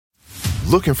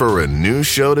Looking for a new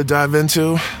show to dive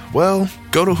into? Well,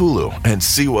 go to Hulu and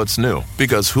see what's new,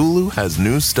 because Hulu has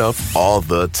new stuff all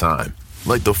the time.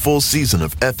 Like the full season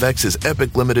of FX's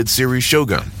epic limited series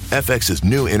Shogun, FX's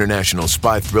new international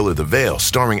spy thriller The Veil,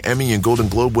 starring Emmy and Golden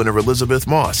Globe winner Elizabeth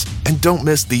Moss. And don't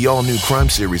miss the all-new crime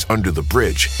series Under the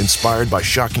Bridge, inspired by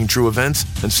shocking true events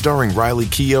and starring Riley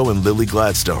Keough and Lily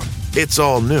Gladstone. It's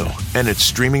all new, and it's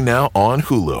streaming now on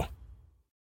Hulu.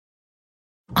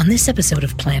 On this episode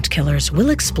of Plant Killers,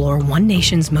 we'll explore one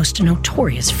nation's most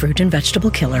notorious fruit and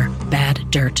vegetable killer, bad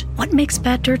dirt. What makes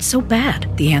bad dirt so bad?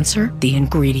 The answer? The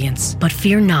ingredients. But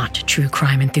fear not, true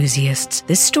crime enthusiasts.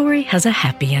 This story has a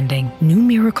happy ending. New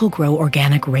Miracle-Gro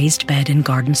organic raised bed and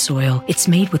garden soil. It's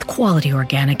made with quality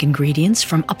organic ingredients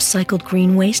from upcycled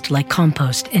green waste like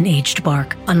compost and aged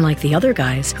bark. Unlike the other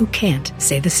guys who can't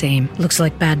say the same. Looks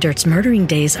like bad dirt's murdering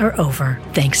days are over,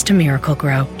 thanks to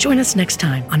Miracle-Gro. Join us next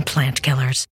time on Plant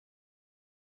Killers.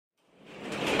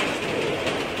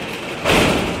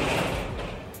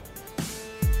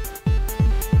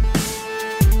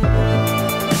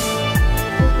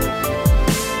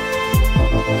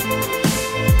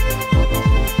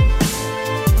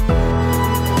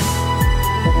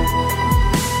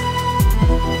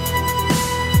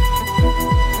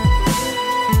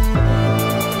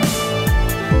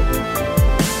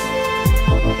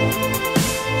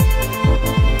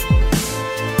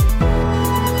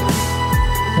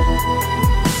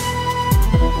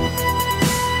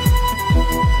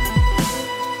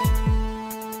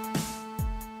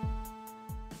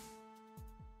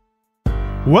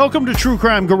 Welcome to True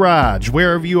Crime Garage.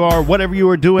 Wherever you are, whatever you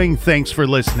are doing, thanks for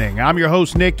listening. I'm your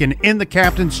host, Nick, and in the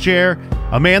captain's chair,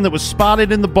 a man that was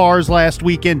spotted in the bars last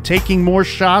weekend taking more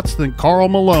shots than Karl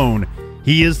Malone.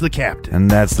 He is the captain.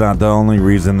 And that's not the only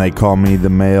reason they call me the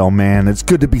mailman. It's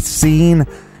good to be seen,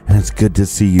 and it's good to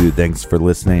see you. Thanks for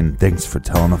listening. Thanks for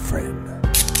telling a friend.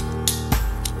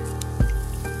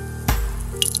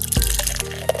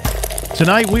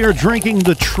 Tonight we are drinking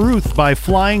The Truth by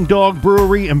Flying Dog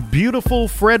Brewery in beautiful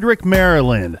Frederick,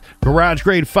 Maryland. Garage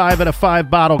grade 5 out of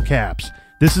 5 bottle caps.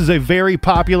 This is a very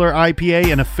popular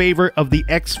IPA and a favorite of the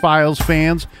X-Files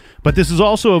fans, but this is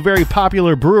also a very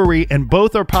popular brewery, and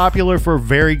both are popular for a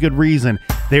very good reason.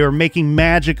 They are making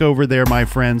magic over there, my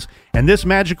friends, and this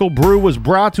magical brew was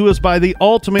brought to us by the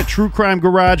ultimate True Crime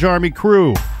Garage Army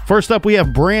crew. First up, we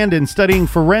have Brandon studying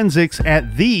forensics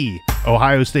at the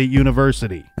Ohio State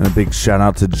University. And a big shout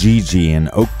out to Gigi in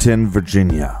Oakton,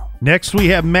 Virginia. Next, we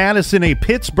have Madison, a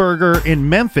Pittsburgher in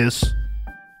Memphis.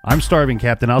 I'm starving,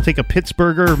 Captain. I'll take a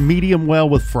Pittsburgher medium well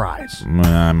with fries.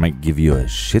 I might give you a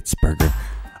Schittsburger.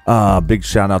 Big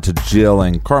shout out to Jill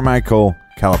in Carmichael,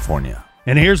 California.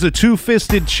 And here's a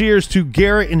two-fisted cheers to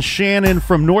Garrett and Shannon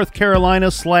from North Carolina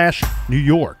 / New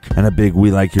York. And a big we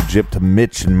like your jip to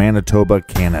Mitch in Manitoba,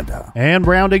 Canada. And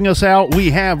rounding us out, we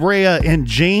have Rhea in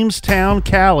Jamestown,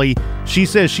 Cali. She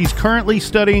says she's currently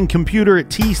studying computer at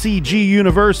TCG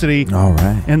University. All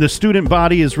right. And the student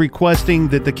body is requesting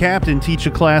that the captain teach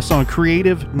a class on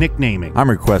creative nicknaming. I'm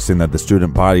requesting that the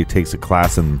student body takes a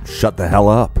class and shut the hell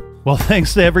up. Well,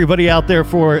 thanks to everybody out there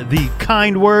for the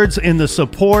kind words and the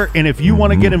support. And if you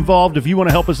want to get involved, if you want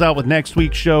to help us out with next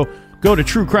week's show, go to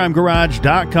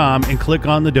truecrimegarage.com and click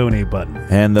on the donate button.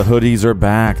 And the hoodies are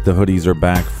back. The hoodies are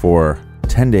back for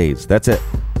 10 days. That's it.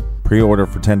 Pre-order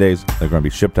for 10 days. They're going to be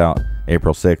shipped out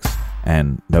April 6th.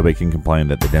 And nobody can complain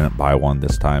that they didn't buy one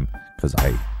this time, because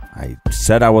I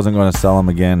said I wasn't going to sell them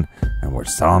again, and we're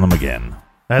selling them again.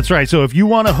 That's right. So if you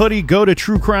want a hoodie, go to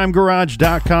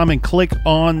truecrimegarage.com and click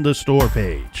on the store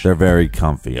page. They're very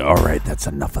comfy. All right, that's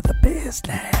enough of the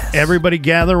business. Everybody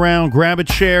gather around, grab a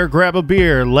chair, grab a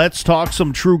beer. Let's talk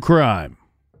some true crime.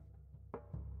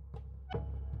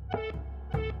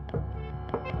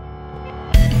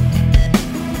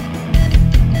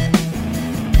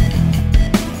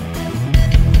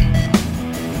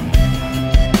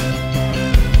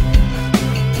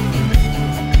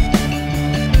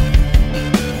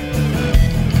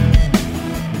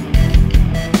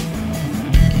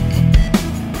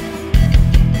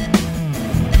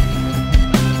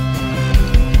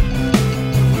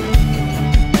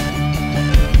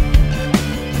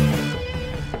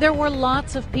 There were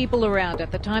lots of people around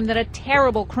at the time that a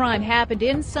terrible crime happened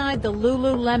inside the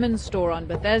Lululemon store on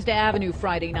Bethesda Avenue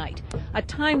Friday night. A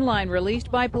timeline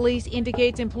released by police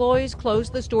indicates employees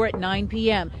closed the store at 9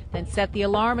 p.m., then set the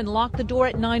alarm and locked the door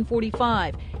at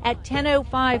 9:45. At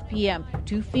 10:05 p.m.,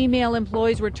 two female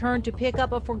employees returned to pick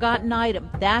up a forgotten item.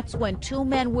 That's when two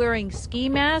men wearing ski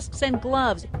masks and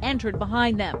gloves entered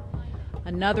behind them.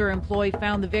 Another employee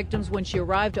found the victims when she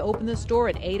arrived to open the store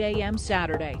at 8 a.m.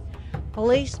 Saturday.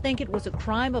 Police think it was a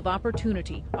crime of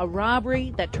opportunity, a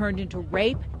robbery that turned into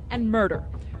rape and murder.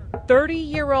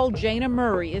 30-year-old Jana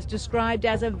Murray is described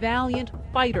as a valiant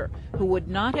fighter who would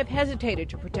not have hesitated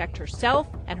to protect herself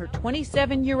and her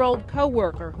 27-year-old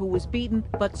co-worker who was beaten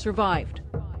but survived.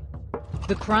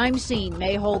 The crime scene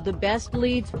may hold the best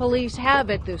leads police have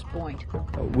at this point.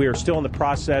 We are still in the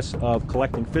process of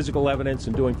collecting physical evidence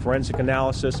and doing forensic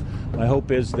analysis. My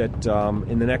hope is that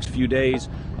in the next few days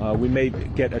we may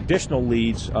get additional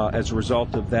leads as a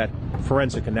result of that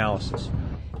forensic analysis.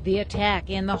 The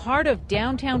attack in the heart of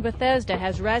downtown Bethesda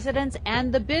has residents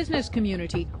and the business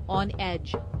community on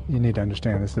edge. You need to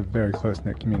understand this is a very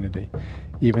close-knit community.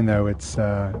 Even though it's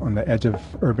on the edge of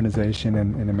urbanization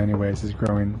and in many ways is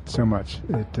growing so much,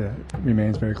 it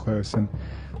remains very close, and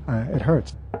it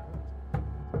hurts.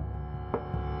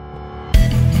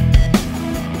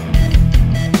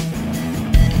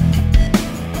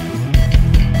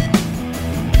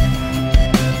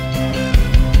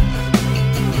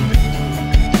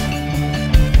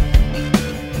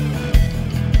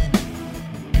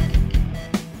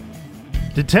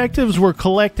 Detectives were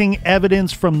collecting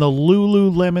evidence from the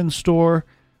Lululemon store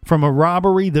from a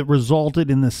robbery that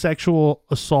resulted in the sexual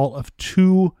assault of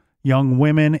 2 young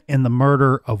women and the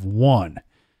murder of 1.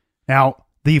 Now,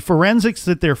 the forensics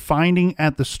that they're finding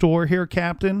at the store here,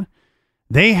 Captain,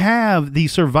 they have the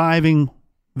surviving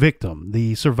victim,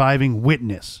 the surviving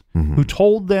witness, who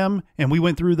told them, and we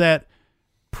went through that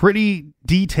pretty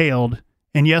detailed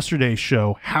in yesterday's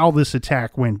show, how this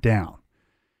attack went down.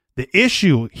 The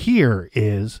issue here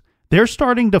is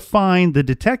the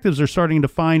detectives are starting to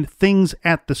find things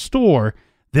at the store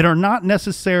that are not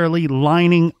necessarily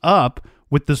lining up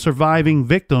with the surviving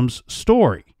victim's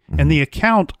story and the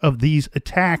account of these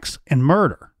attacks and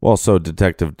murder. Well, so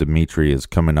Detective Dimitri is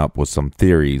coming up with some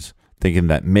theories, thinking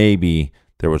that maybe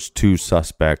there was 2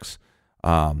 suspects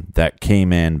that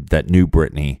came in that knew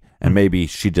Brittany, and maybe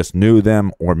she just knew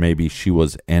them, or maybe she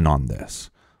was in on this.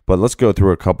 But let's go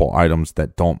through a couple items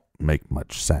that don't make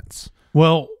much sense.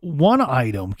 Well, one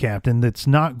item, Captain, that's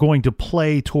not going to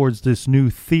play towards this new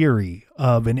theory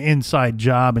of an inside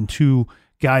job and 2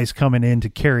 guys coming in to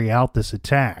carry out this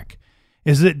attack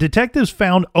is that detectives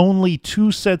found only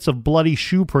 2 sets of bloody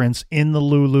shoe prints in the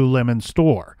Lululemon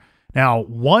store. Now,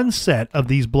 1 set of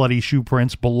these bloody shoe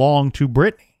prints belonged to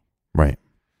Brittany. Right.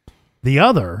 The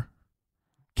other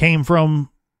came from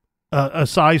a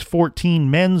size 14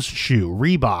 men's shoe,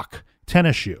 Reebok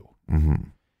tennis shoe.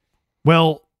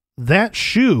 Well, that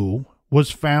shoe was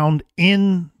found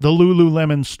in the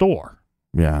Lululemon store.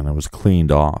 Yeah, and it was cleaned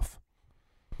off.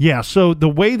 Yeah, so the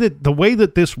way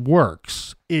that this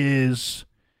works is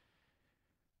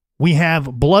we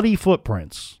have bloody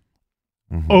footprints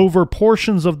over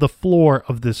portions of the floor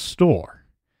of this store.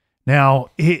 Now,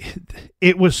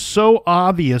 it was so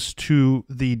obvious to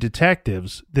the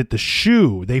detectives that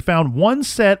they found 1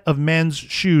 set of men's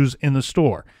shoes in the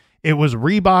store. It was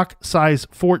Reebok size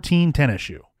 14 tennis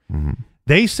shoe.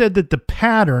 They said that the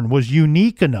pattern was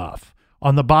unique enough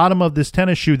on the bottom of this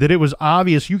tennis shoe that it was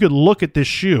obvious you could look at this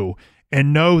shoe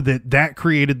and know that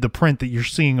created the print that you're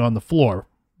seeing on the floor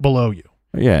below you.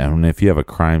 Yeah, and if you have a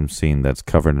crime scene that's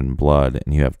covered in blood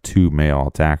and you have 2 male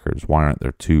attackers, why aren't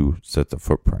there 2 sets of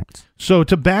footprints? So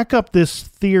to back up this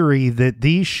theory that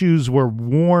these shoes were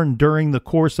worn during the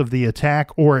course of the attack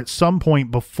or at some point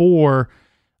before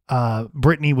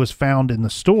Brittany was found in the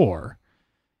store,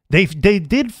 they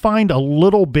did find a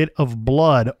little bit of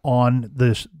blood on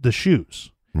the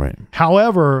shoes. Right.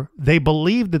 However, they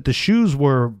believed that the shoes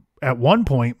were at one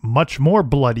point much more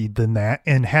bloodied than that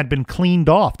and had been cleaned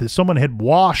off, that someone had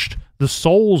washed the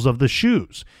soles of the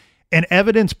shoes. And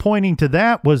evidence pointing to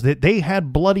that was that they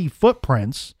had bloody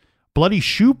footprints, bloody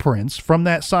shoe prints from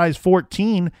that size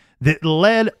 14 that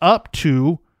led up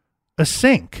to a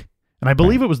sink. And I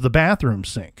believe it was the bathroom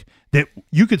sink, that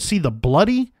you could see the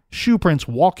bloody shoe prints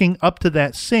walking up to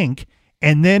that sink,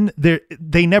 and then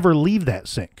they never leave that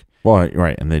sink. Well,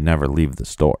 right, and they never leave the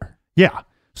store. Yeah.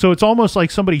 So it's almost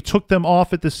like somebody took them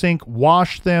off at the sink,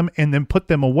 washed them, and then put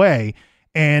them away.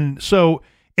 And so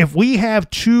if we have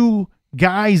 2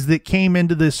 guys that came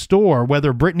into this store,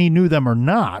 whether Brittany knew them or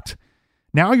not,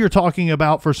 now you're talking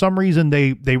about, for some reason,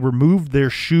 they removed their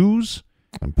shoes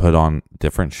and put on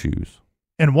different shoes.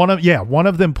 And one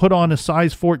of them put on a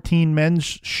size 14 men's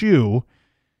shoe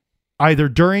either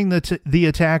during the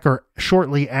attack or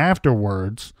shortly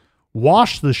afterwards,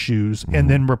 washed the shoes, and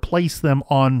then replaced them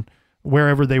on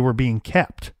wherever they were being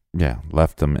kept. Yeah,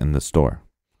 left them in the store.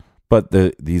 But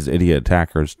these idiot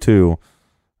attackers, too,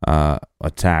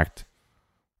 attacked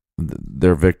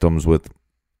their victims with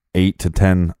 8 to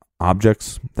 10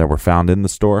 objects that were found in the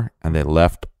store, and they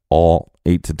left all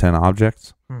 8 to 10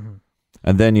 objects. Mm-hmm.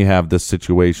 And then you have this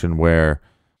situation where,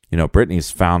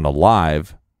 Brittany's found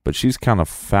alive, but she's kind of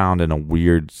found in a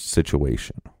weird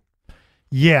situation.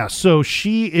 Yeah, so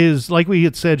she is, like we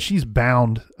had said, she's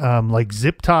bound, like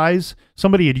zip ties.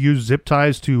 Somebody had used zip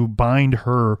ties to bind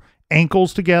her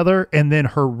ankles together and then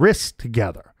her wrists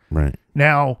together. Right.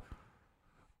 Now,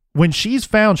 when she's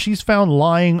found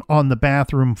lying on the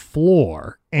bathroom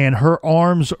floor and her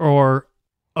arms are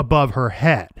above her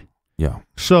head. Yeah.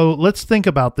 So let's think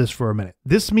about this for a minute.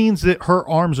 This means that her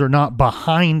arms are not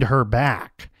behind her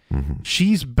back. Mm-hmm.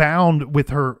 She's bound with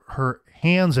her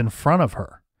hands in front of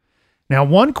her. Now,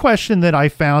 one question that I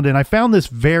found, and I found this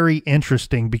very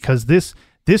interesting because this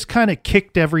kind of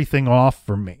kicked everything off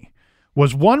for me,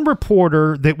 was one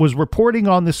reporter that was reporting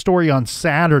on this story on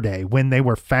Saturday when they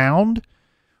were found,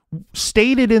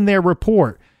 stated in their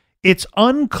report, it's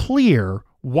unclear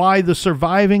why the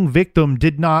surviving victim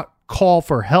did not call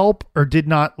for help or did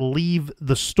not leave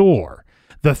the store.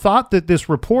 The thought that this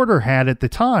reporter had at the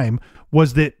time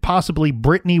was that possibly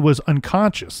Brittany was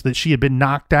unconscious, that she had been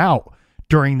knocked out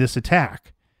during this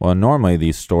attack. Well, normally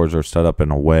these stores are set up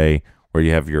in a way where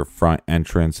you have your front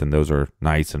entrance and those are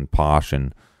nice and posh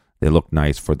and they look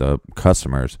nice for the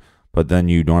customers. But then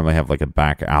you normally have like a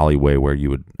back alleyway where you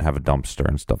would have a dumpster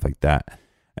and stuff like that.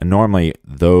 And normally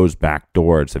those back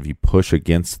doors, if you push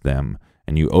against them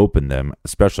and you open them,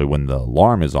 especially when the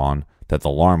alarm is on, that the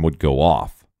alarm would go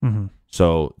off. Mm-hmm.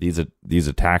 So these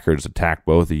attackers attack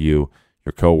both of you.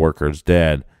 Your coworker's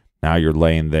dead. Now you're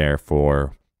laying there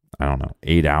for,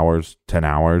 8 hours, 10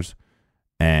 hours.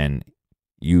 And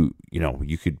you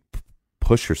could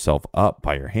push yourself up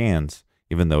by your hands,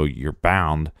 even though you're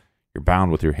bound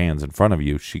with your hands in front of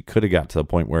you. She could have got to the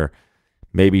point where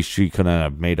maybe she couldn't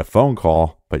have made a phone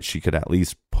call, but she could at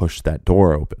least push that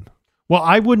door open. Well,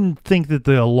 I wouldn't think that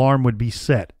the alarm would be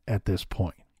set at this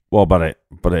point. Well, but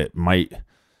it might,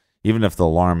 even if the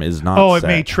alarm is not set, set,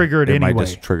 may trigger it anyway. Might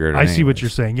just trigger it I see what anyways. you're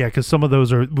saying. Yeah, because some of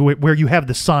those are where you have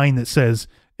the sign that says,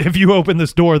 if you open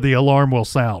this door, the alarm will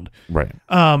sound. Right.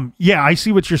 Yeah, I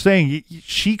see what you're saying.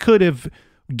 She could have,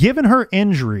 given her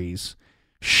injuries,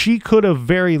 she could have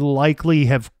very likely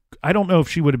have, I don't know if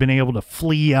she would have been able to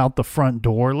flee out the front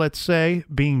door, let's say,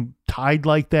 being tied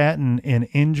like that and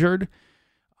injured.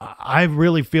 I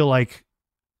really feel like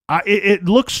it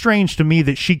looks strange to me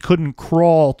that she couldn't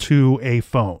crawl to a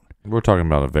phone. We're talking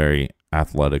about a very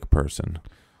athletic person.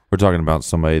 We're talking about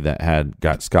somebody that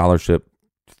got scholarship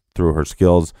through her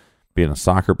skills, being a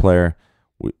soccer player.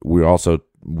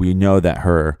 We know that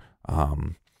her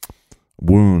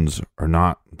wounds are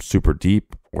not super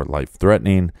deep or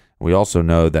life-threatening. We also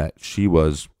know that she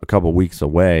was a couple weeks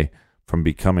away from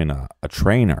becoming a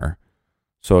trainer.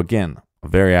 So again, a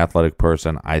very athletic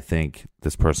person. I think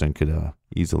this person could have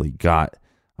easily got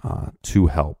to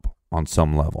help on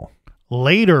some level.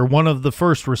 Later, one of the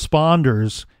first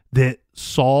responders that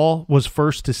was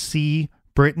first to see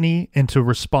Brittany and to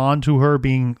respond to her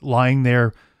being lying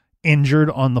there injured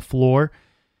on the floor,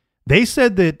 they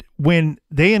said that when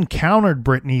they encountered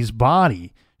Brittany's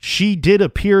body, she did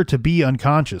appear to be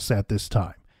unconscious at this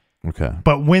time. Okay.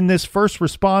 But when this first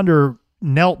responder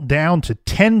knelt down to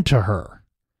tend to her,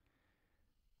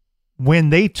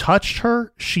 when they touched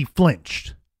her, she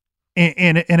flinched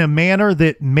in a manner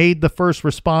that made the first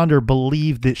responder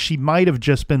believe that she might have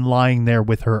just been lying there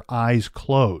with her eyes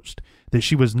closed, that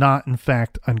she was not, in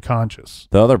fact, unconscious.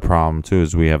 The other problem, too,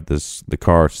 is we have the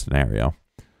car scenario.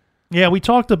 Yeah, we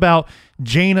talked about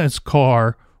Jana's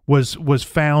car was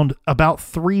found about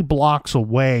 3 blocks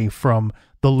away from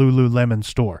the Lululemon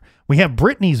store. We have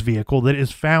Brittany's vehicle that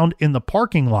is found in the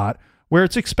parking lot where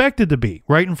it's expected to be,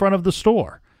 right in front of the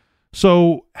store.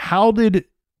 So how did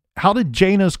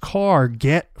Jana's car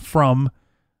get from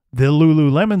the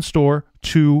Lululemon store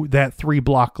to that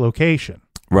 3-block location?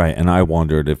 Right, and I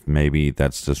wondered if maybe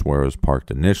that's just where it was parked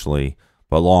initially,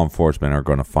 but law enforcement are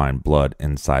going to find blood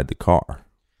inside the car.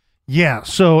 Yeah,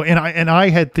 so and I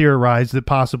had theorized that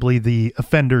possibly the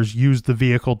offenders used the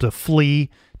vehicle to flee,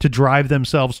 to drive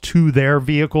themselves to their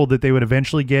vehicle that they would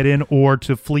eventually get in, or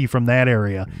to flee from that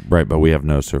area. Right, but we have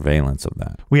no surveillance of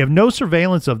that. We have no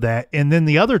surveillance of that. And then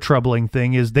the other troubling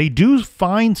thing is they do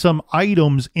find some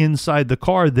items inside the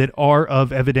car that are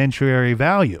of evidentiary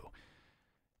value.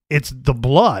 It's the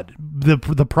blood. The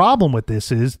problem with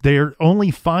this is they're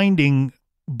only finding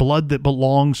blood that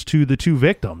belongs to the 2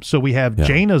 victims. So we have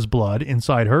Jana's blood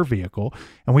inside her vehicle,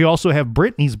 and we also have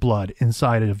Brittany's blood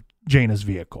inside of Jana's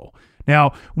vehicle.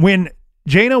 Now, when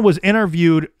Jana was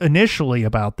interviewed initially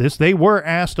about this, they were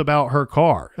asked about her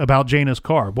car, about Jana's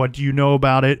car. What do you know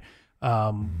about it?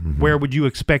 Where would you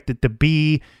expect it to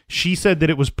be? She said that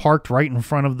it was parked right in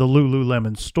front of the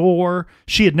Lululemon store.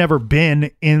 She had never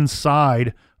been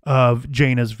inside of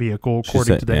Jana's vehicle,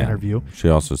 according to the interview. She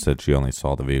also said she only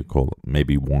saw the vehicle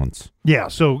maybe once. Yeah,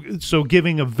 so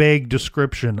giving a vague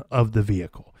description of the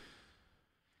vehicle.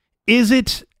 Is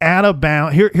it out of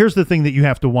bounds? Here's the thing that you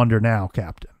have to wonder now,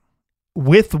 Captain.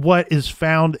 With what is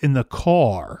found in the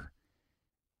car,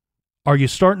 are you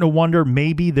starting to wonder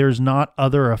maybe there's not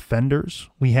other offenders?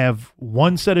 We have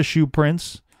one set of shoe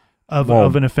prints of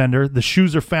an offender. The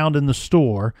shoes are found in the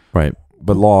store. Right.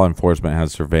 But law enforcement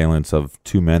has surveillance of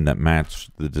two men that match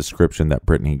the description that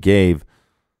Brittany gave.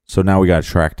 So now we got to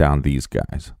track down these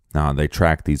guys. Now they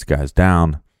track these guys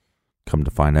down, come to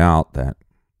find out that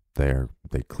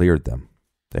they cleared them.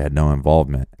 They had no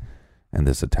involvement in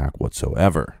this attack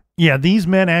whatsoever. Yeah, these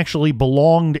men actually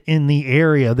belonged in the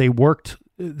area. They worked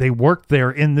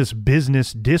there in this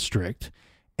business district,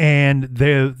 and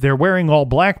they're wearing all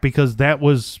black because that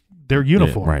was their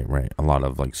uniform. Yeah, right. A lot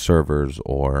of like servers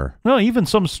or even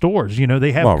some stores,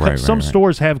 they have some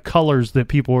stores have colors that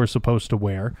people are supposed to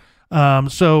wear.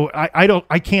 So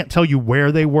I can't tell you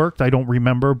where they worked. I don't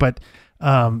remember, but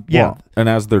yeah. Well, and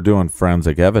as they're doing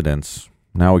forensic evidence,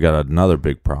 now we got another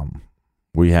big problem.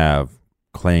 We have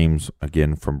claims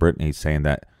again from Brittany saying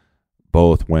that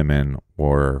both women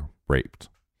were raped,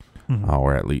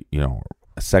 or at least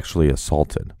sexually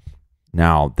assaulted.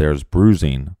 Now there's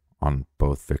bruising on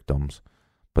both victims,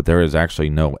 but there is actually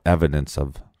no evidence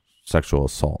of sexual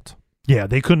assault. Yeah,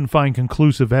 they couldn't find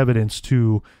conclusive evidence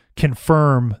to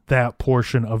confirm that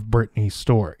portion of Brittany's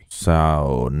story.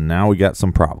 So now we got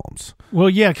some problems. Well,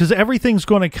 yeah, because everything's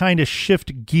going to kind of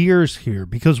shift gears here,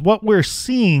 because what we're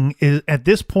seeing is at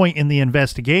this point in the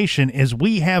investigation is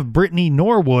we have Brittany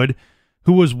Norwood,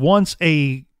 who was once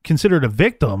considered a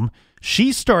victim.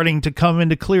 She's starting to come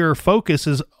into clearer focus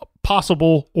as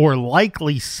possible or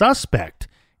likely suspect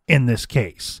in this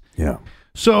case. Yeah.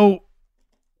 So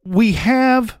we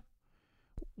have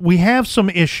some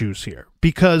issues here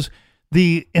because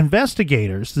the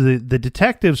investigators, the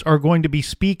detectives are going to be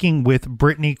speaking with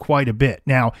Brittany quite a bit.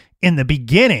 Now, in the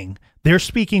beginning, they're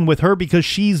speaking with her because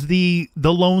she's the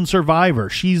lone survivor.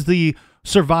 She's the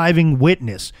surviving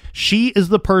witness. She is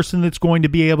the person that's going to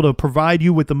be able to provide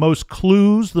you with the most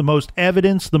clues, the most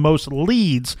evidence, the most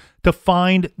leads to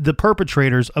find the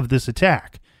perpetrators of this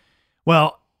attack.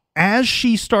 Well, as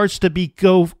she starts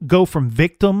to go from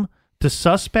victim to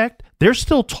suspect, they're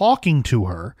still talking to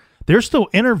her. They're still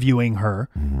interviewing her.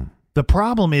 Mm-hmm. The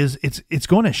problem is it's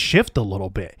going to shift a little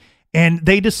bit. And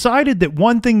they decided that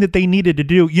one thing that they needed to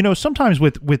do, sometimes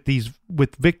with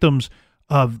victims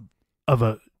of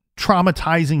a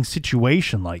traumatizing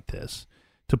situation like this,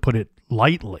 to put it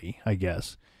lightly, I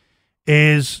guess,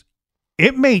 is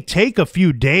it may take a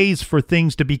few days for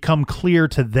things to become clear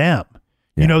to them.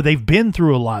 Yeah. They've been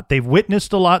through a lot. They've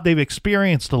witnessed a lot. They've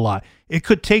experienced a lot. It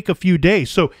could take a few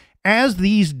days. So as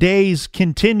these days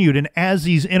continued and as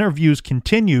these interviews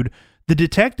continued, the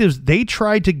detectives, they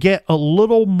tried to get a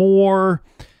little more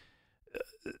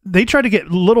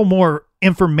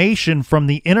information from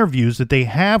the interviews that they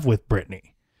have with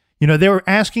Brittany. They were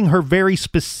asking her very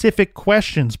specific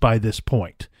questions by this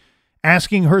point,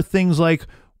 asking her things like,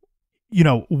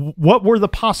 what were the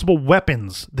possible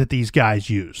weapons that these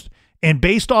guys used? And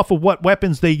based off of what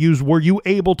weapons they used, were you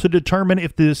able to determine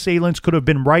if the assailants could have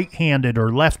been right-handed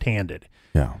or left-handed?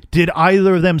 Yeah. Did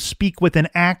either of them speak with an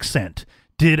accent?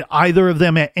 Did either of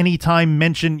them at any time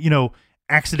mention,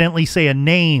 accidentally say a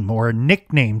name or a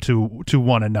nickname to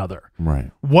one another?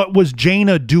 Right. What was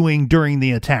Jana doing during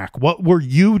the attack? What were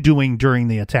you doing during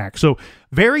the attack? So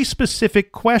very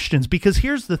specific questions, because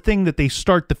here's the thing that they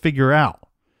start to figure out.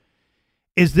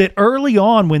 Is that early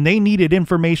on when they needed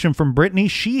information from Brittany,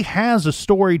 she has a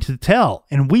story to tell,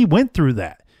 and we went through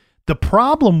that. The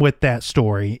problem with that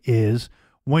story is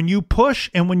when you push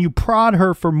and when you prod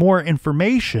her for more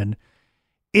information,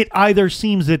 it either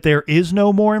seems that there is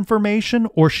no more information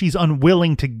or she's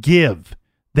unwilling to give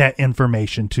that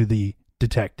information to the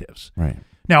detectives. Right.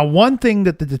 Now, one thing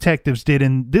that the detectives did,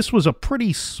 and this was a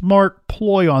pretty smart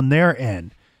ploy on their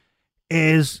end,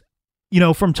 is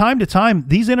from time to time,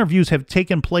 these interviews have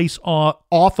taken place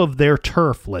off of their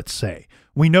turf, let's say.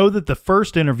 We know that the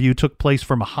first interview took place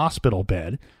from a hospital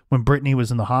bed when Brittany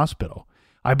was in the hospital.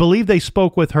 I believe they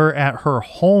spoke with her at her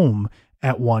home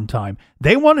at one time.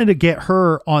 They wanted to get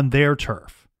her on their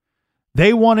turf.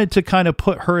 They wanted to kind of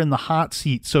put her in the hot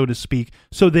seat, so to speak,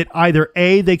 so that either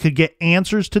A, they could get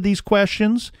answers to these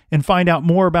questions and find out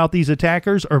more about these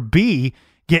attackers, or B,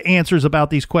 get answers about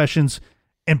these questions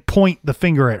and point the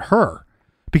finger at her.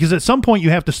 Because at some point you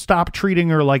have to stop treating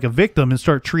her like a victim and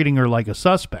start treating her like a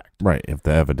suspect. Right, if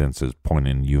the evidence is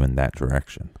pointing you in that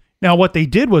direction. Now, what they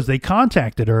did was they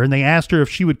contacted her and they asked her if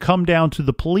she would come down to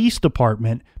the police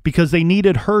department because they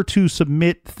needed her to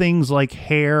submit things like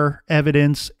hair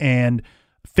evidence and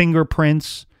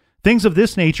fingerprints, things of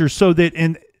this nature, so that,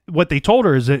 and what they told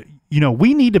her is that,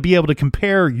 we need to be able to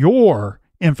compare your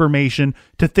information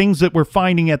to things that we're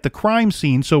finding at the crime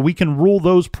scene so we can rule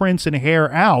those prints and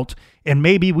hair out, and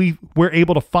maybe we're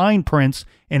able to find prints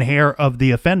and hair of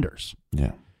the offenders.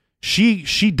 Yeah.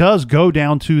 She does go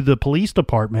down to the police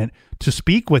department to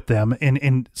speak with them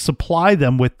and supply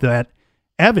them with that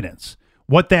evidence.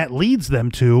 What that leads them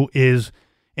to is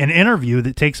an interview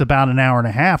that takes about an hour and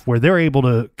a half where they're able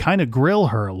to kind of grill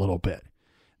her a little bit.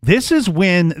 This is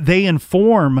when they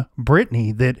inform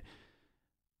Brittany that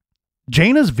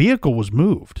Jana's vehicle was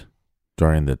moved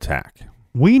during the attack.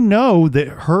 We know that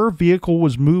her vehicle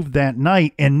was moved that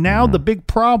night, and now the big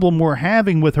problem we're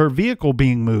having with her vehicle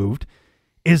being moved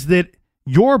is that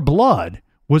your blood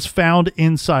was found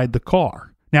inside the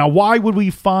car. Now, why would we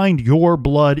find your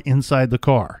blood inside the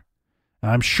car?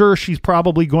 I'm sure she's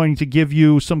probably going to give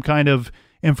you some kind of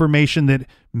information that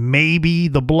maybe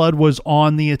the blood was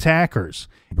on the attackers,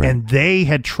 right, and they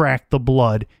had tracked the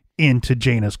blood into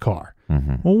Jana's car.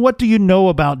 Well, what do you know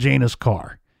about Jana's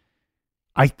car?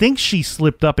 I think she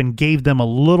slipped up and gave them a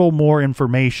little more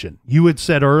information. You had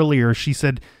said earlier, she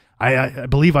said, I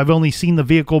believe I've only seen the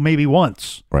vehicle maybe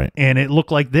once. Right. And it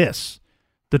looked like this.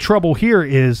 The trouble here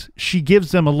is she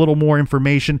gives them a little more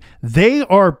information. They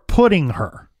are putting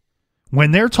her,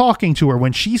 when they're talking to her,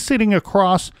 when she's sitting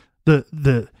across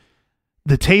the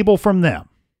table from them,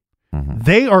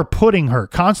 they are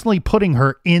constantly putting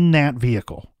her in that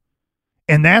vehicle.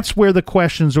 And that's where the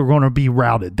questions are going to be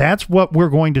routed. That's what we're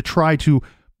going to try to,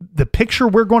 the picture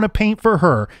we're going to paint for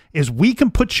her is we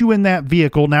can put you in that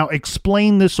vehicle. Now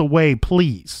explain this away,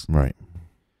 please. Right.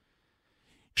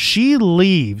 She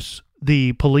leaves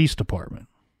the police department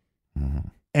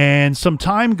and some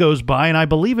time goes by, and I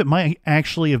believe it might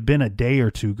actually have been a day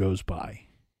or two goes by.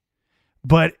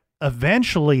 But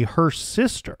eventually her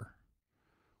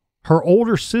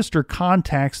older sister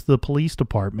contacts the police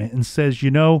department and says,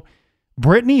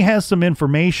 Brittany has some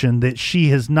information that she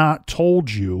has not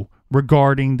told you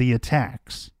regarding the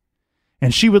attacks,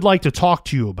 and she would like to talk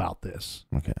to you about this.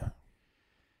 Okay.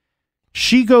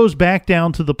 She goes back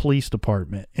down to the police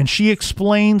department, and she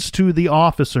explains to the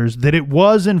officers that it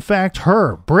was, in fact,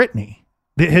 her, Brittany,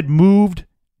 that had moved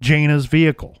Jana's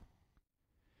vehicle.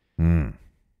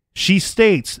 She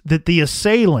states that the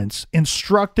assailants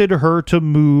instructed her to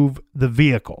move the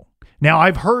vehicle. Now,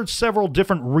 I've heard several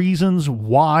different reasons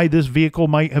why this vehicle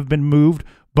might have been moved,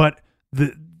 but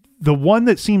the one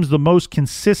that seems the most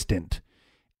consistent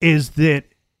is that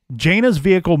Jana's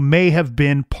vehicle may have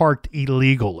been parked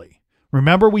illegally.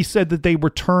 Remember, we said that they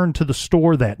returned to the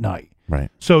store that night.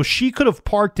 Right. So she could have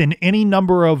parked in any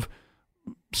number of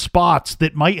spots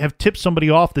that might have tipped somebody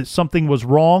off that something was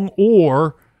wrong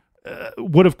or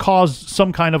would have caused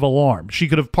some kind of alarm. She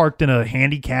could have parked in a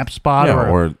handicap spot,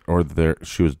 or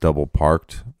she was double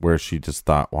parked, where she just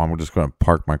thought, well, I'm just going to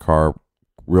park my car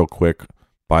real quick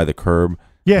by the curb,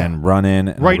 and run in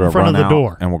and right in front of the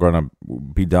door, and we're going to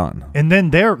be done. And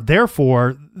then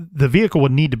therefore, the vehicle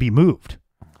would need to be moved.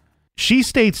 She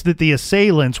states that the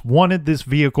assailants wanted this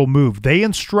vehicle moved. They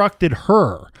instructed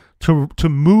her to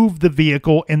move the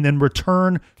vehicle and then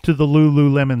return to the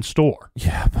Lululemon store.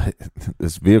 Yeah, but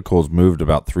this vehicle's moved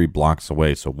about 3 blocks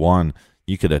away. So one,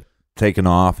 you could have taken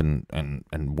off and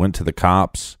went to the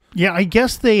cops. Yeah, I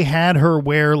guess they had her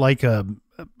wear like a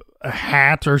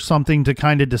hat or something to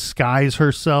kind of disguise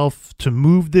herself to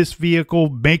move this vehicle.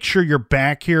 Make sure you're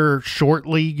back here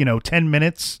shortly, 10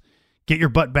 minutes. Get your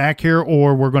butt back here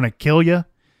or we're going to kill you.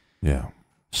 Yeah.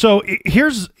 So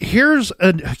here's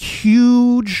a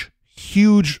huge,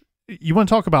 you want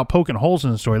to talk about poking holes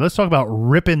in the story. Let's talk about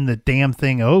ripping the damn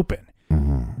thing open.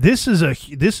 Mm-hmm. This is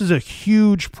a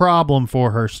huge problem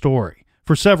for her story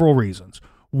for several reasons.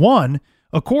 One,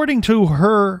 according to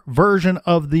her version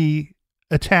of the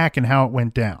attack and how it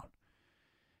went down,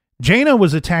 Jana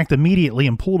was attacked immediately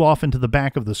and pulled off into the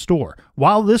back of the store.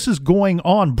 While this is going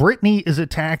on, Brittany is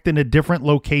attacked in a different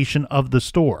location of the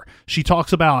store. She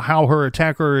talks about how her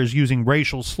attacker is using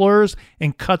racial slurs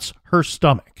and cuts her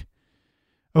stomach.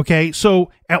 Okay, so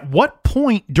at what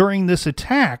point during this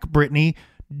attack, Brittany,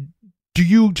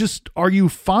 are you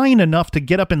fine enough to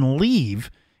get up and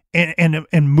leave and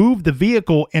move the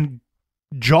vehicle and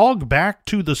jog back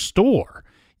to the store?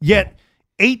 Yet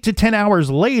 8 to 10 hours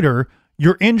later,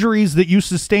 your injuries that you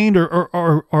sustained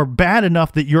are bad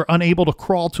enough that you're unable to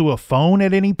crawl to a phone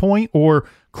at any point or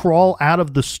crawl out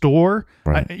of the store.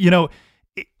 Right.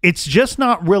 It's just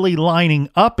not really lining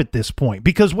up at this point,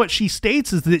 because what she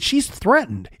states is that she's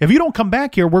threatened. If you don't come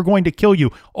back here, we're going to kill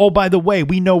you. Oh, by the way,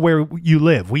 we know where you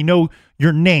live. We know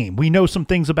your name. We know some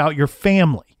things about your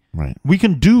family. Right. We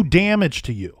can do damage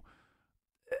to you.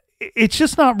 It's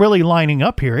just not really lining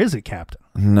up here, is it, Captain?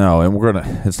 No, and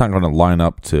it's not going to line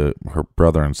up to her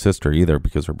brother and sister either,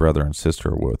 because her brother and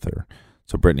sister are with her.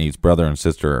 So Brittany's brother and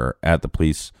sister are at the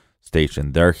police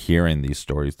station. They're hearing these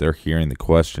stories. They're hearing the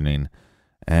questioning.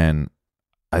 And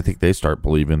I think they start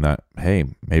believing that, hey,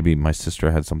 maybe my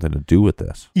sister had something to do with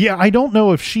this. Yeah, I don't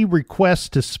know if she requests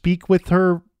to speak with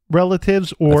her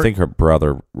relatives or... I think her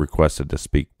brother requested to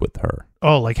speak with her.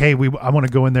 Oh, like, hey, I want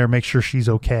to go in there and make sure she's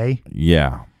okay.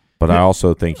 Yeah, but I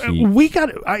also think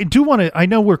I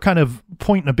know we're kind of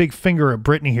pointing a big finger at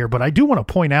Brittany here, but I do want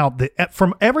to point out that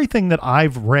from everything that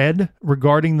I've read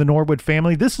regarding the Norwood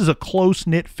family, this is a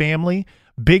close-knit family.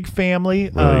 Big family,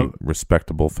 very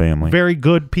respectable family, very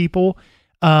good people.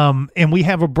 And we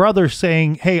have a brother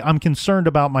saying, hey, I'm concerned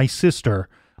about my sister.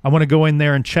 I want to go in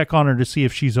there and check on her to see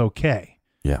if she's okay.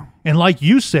 Yeah. And like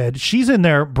you said, she's in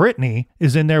there. Brittany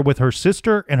is in there with her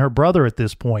sister and her brother at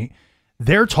this point.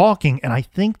 They're talking. And I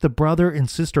think the brother and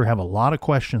sister have a lot of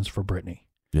questions for Brittany.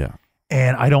 Yeah.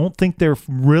 And I don't think they're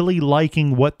really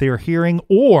liking what they're hearing,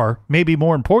 or maybe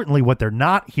more importantly, what they're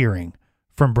not hearing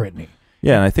from Brittany.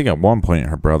 Yeah, and I think at one point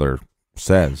her brother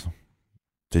says,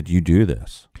 did you do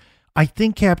this? I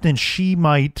think, Captain,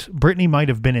 Brittany might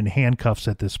have been in handcuffs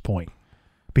at this point,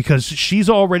 because she's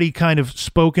already kind of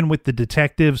spoken with the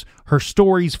detectives. Her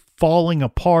story's falling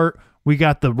apart. We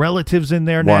got the relatives in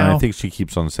there now. Well, I think she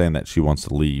keeps on saying that she wants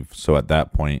to leave. So at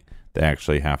that point, they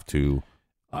actually have to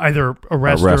either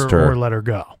arrest her or let her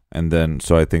go. And then,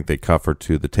 so I think they cuff her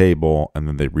to the table, and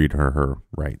then they read her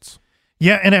rights.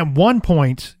 Yeah, and at one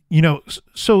point,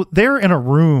 so they're in a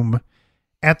room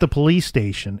at the police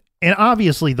station, and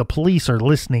obviously the police are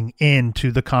listening in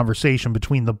to the conversation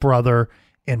between the brother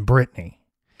and Brittany.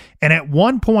 And at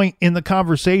one point in the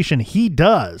conversation, he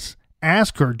does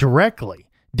ask her directly,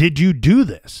 did you do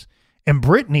this? And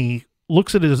Brittany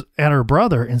looks at her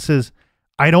brother and says,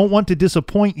 I don't want to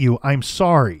disappoint you. I'm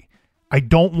sorry. I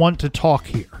don't want to talk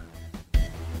here.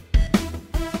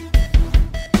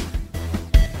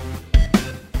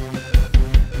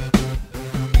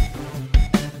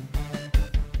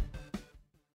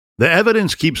 The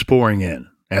evidence keeps pouring in.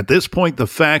 At this point, the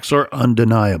facts are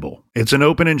undeniable. It's an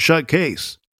open and shut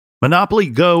case. Monopoly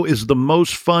Go is the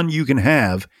most fun you can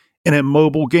have in a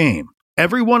mobile game.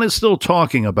 Everyone is still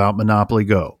talking about Monopoly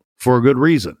Go, for a good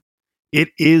reason. It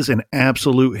is an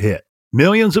absolute hit.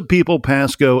 Millions of people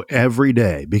pass Go every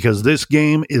day because this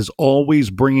game is always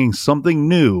bringing something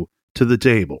new to the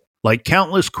table. Like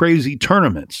countless crazy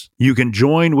tournaments you can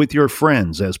join with your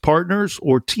friends as partners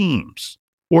or teams.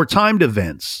 Or timed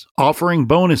events offering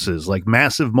bonuses like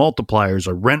massive multipliers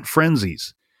or rent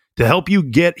frenzies to help you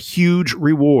get huge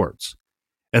rewards.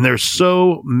 And there's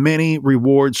so many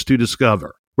rewards to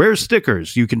discover. Rare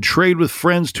stickers you can trade with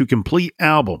friends to complete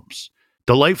albums.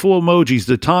 Delightful emojis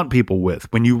to taunt people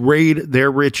with when you raid their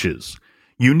riches.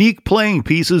 Unique playing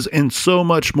pieces and so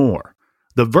much more.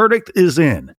 The verdict is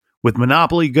in. With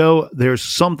Monopoly Go, there's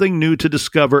something new to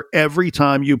discover every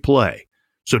time you play.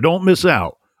 So don't miss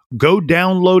out. Go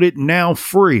download it now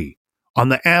free on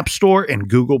the App Store and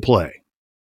Google Play.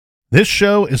 This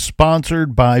show is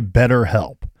sponsored by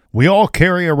BetterHelp. We all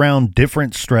carry around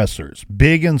different stressors,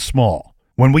 big and small.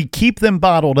 When we keep them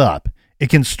bottled up, it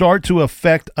can start to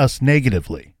affect us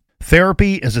negatively.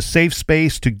 Therapy is a safe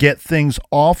space to get things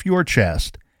off your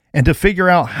chest and to figure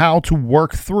out how to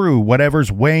work through whatever's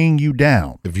weighing you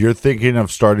down. If you're thinking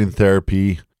of starting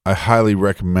therapy, I highly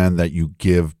recommend that you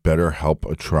give BetterHelp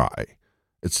a try.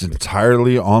 It's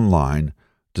entirely online,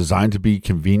 designed to be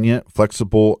convenient,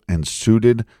 flexible, and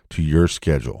suited to your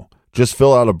schedule. Just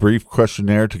fill out a brief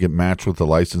questionnaire to get matched with a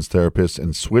licensed therapist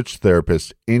and switch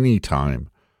therapists anytime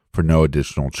for no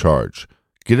additional charge.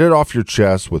 Get it off your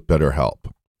chest with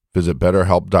BetterHelp. Visit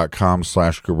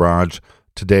BetterHelp.com/garage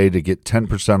today to get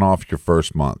 10% off your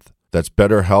first month. That's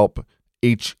BetterHelp,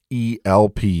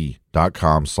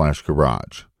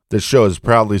 HELP.com/garage. This show is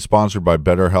proudly sponsored by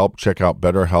BetterHelp. Check out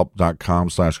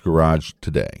BetterHelp.com/garage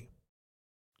today.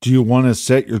 Do you want to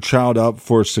set your child up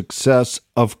for success?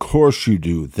 Of course you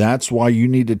do. That's why you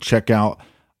need to check out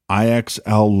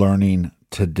IXL Learning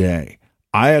today.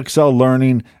 IXL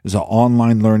Learning is an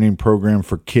online learning program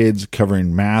for kids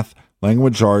covering math,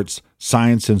 language arts,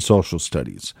 science, and social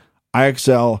studies.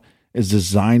 IXL is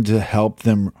designed to help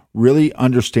them really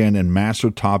understand and master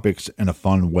topics in a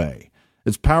fun way.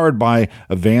 It's powered by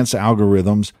advanced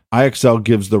algorithms. IXL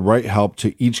gives the right help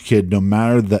to each kid, no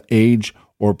matter the age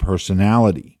or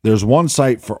personality. There's one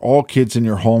site for all kids in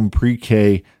your home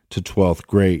pre-K to 12th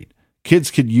grade.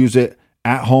 Kids could use it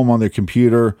at home on their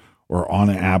computer or on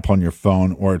an app on your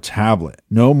phone or a tablet.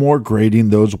 No more grading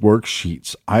those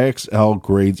worksheets. IXL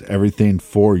grades everything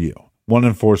for you. 1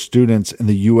 in 4 students in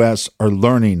the U.S. are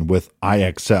learning with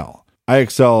IXL.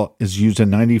 IXL is used in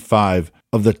 95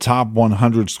 of the top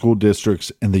 100 school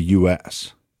districts in the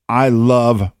U.S. I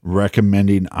love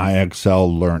recommending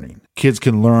IXL Learning. Kids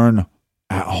can learn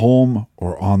at home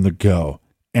or on the go.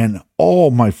 And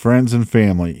all my friends and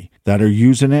family that are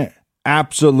using it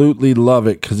absolutely love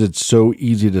it because it's so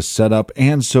easy to set up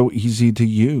and so easy to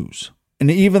use. And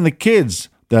even the kids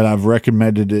that I've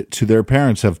recommended it to their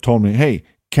parents have told me, hey,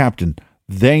 Captain,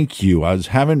 thank you. I was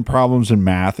having problems in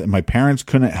math and my parents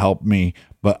couldn't help me,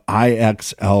 but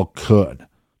IXL could.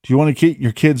 Do you want to get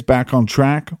your kids back on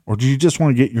track, or do you just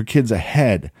want to get your kids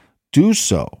ahead? Do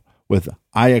so with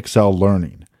IXL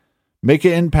Learning. Make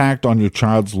an impact on your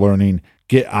child's learning.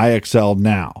 Get IXL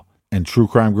now. And True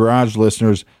Crime Garage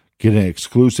listeners get an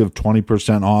exclusive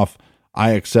 20% off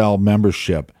IXL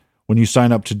membership when you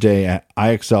sign up today at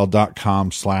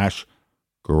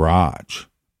IXL.com/garage.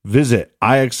 Visit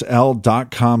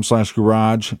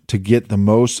IXL.com/garage to get the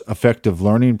most effective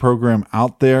learning program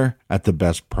out there at the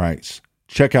best price.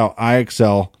 Check out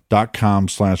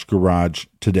IXL.com/garage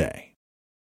today.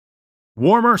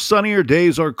 Warmer, sunnier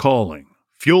days are calling.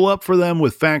 Fuel up for them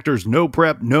with Factor's no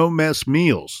prep, no mess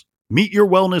meals. Meet your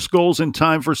wellness goals in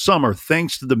time for summer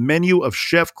thanks to the menu of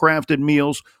chef-crafted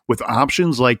meals with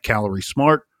options like Calorie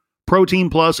Smart, Protein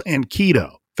Plus, and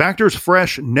Keto. Factor's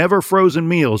fresh, never frozen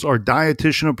meals are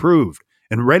dietitian approved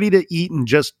and ready to eat in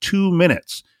just 2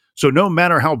 minutes. So no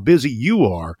matter how busy you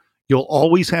are, you'll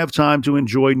always have time to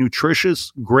enjoy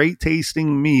nutritious,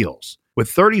 great-tasting meals. With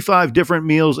 35 different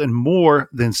meals and more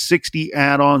than 60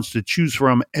 add-ons to choose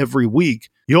from every week,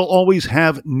 you'll always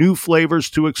have new flavors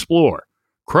to explore.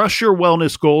 Crush your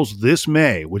wellness goals this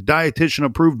May with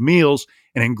dietitian-approved meals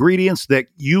and ingredients that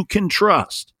you can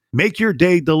trust. Make your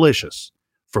day delicious,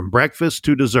 from breakfast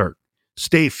to dessert.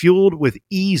 Stay fueled with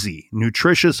easy,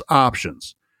 nutritious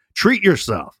options. Treat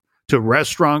yourself to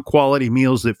restaurant-quality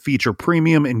meals that feature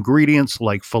premium ingredients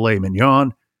like filet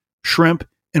mignon, shrimp,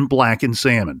 and blackened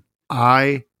salmon.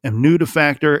 I am new to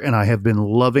Factor, and I have been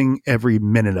loving every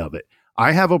minute of it.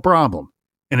 I have a problem,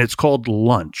 and it's called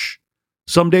lunch.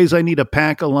 Some days I need to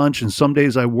pack a lunch, and some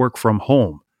days I work from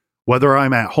home. Whether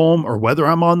I'm at home or whether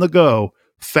I'm on the go,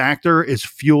 Factor is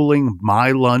fueling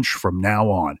my lunch from now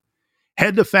on.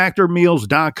 Head to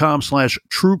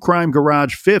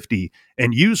factormeals.com/truecrimegarage50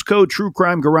 and use code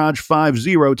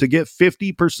truecrimegarage50 to get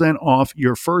 50% off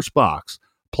your first box,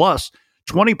 plus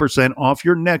 20% off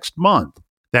your next month.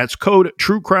 That's code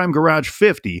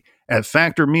truecrimegarage50 at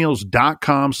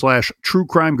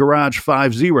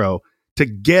factormeals.com/truecrimegarage50 to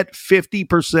get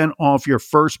 50% off your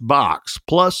first box,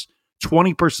 plus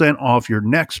 20% off your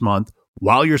next month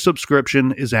while your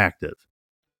subscription is active.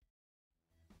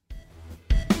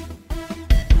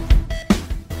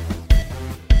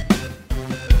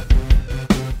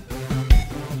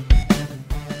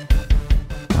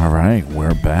 All right,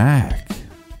 we're back.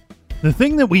 The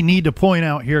thing that we need to point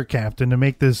out here, Captain, to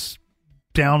make this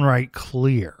downright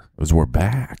clear, is we're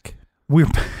back.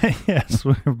 Yes,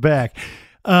 we're back.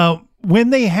 When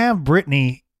they have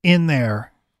Brittany in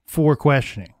there for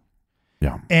questioning,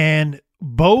 yeah, and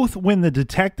both when the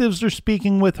detectives are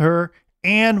speaking with her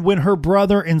and when her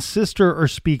brother and sister are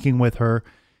speaking with her,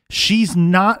 she's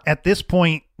not at this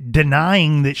point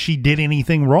denying that she did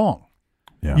anything wrong.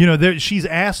 Yeah. You know, she's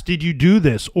asked, did you do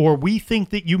this? Or we think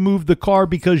that you moved the car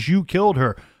because you killed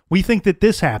her. We think that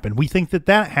this happened. We think that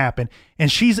that happened.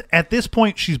 And she's at this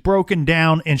point, she's broken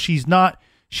down, and she's not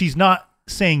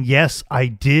saying, yes, I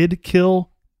did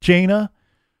kill Jana,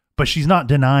 but she's not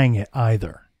denying it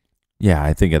either. Yeah,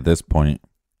 I think at this point,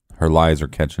 her lies are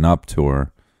catching up to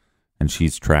her, and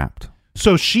she's trapped.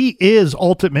 So she is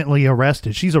ultimately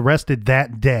arrested. She's arrested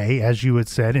that day, as you had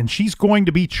said, and she's going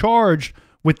to be charged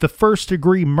with the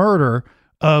first-degree murder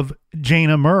of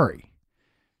Jana Murray.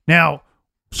 Now,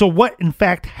 so what in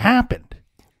fact happened?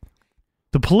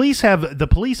 The police have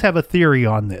a theory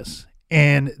on this,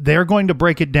 and they're going to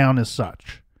break it down as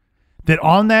such: that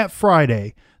on that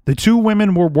Friday, the two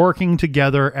women were working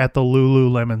together at the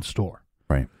Lululemon store.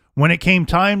 Right. When it came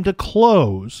time to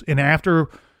close, and after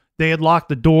they had locked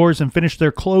the doors and finished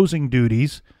their closing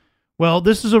duties, well,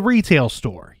 this is a retail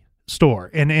store,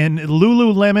 and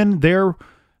Lululemon, their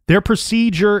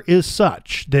procedure is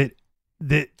such that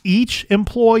that each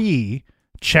employee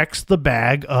checks the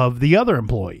bag of the other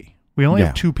employee. We only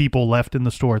have 2 people left in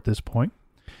the store at this point.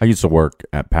 I used to work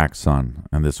at PacSun,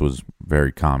 and this was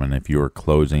very common. If you were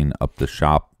closing up the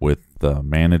shop with the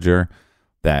manager,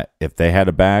 that if they had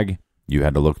a bag, you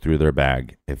had to look through their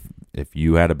bag. If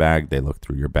you had a bag, they looked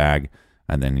through your bag,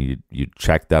 and then you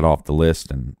check that off the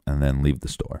list and then leave the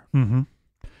store. Mm-hmm.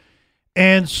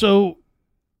 And so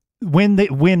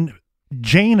when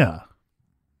Jana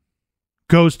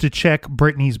goes to check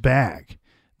Brittany's bag,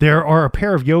 there are a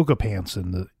pair of yoga pants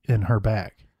in her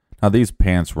bag. Now these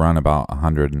pants run about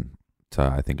 $100 to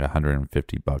I think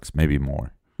 $150, maybe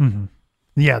more. Mm-hmm.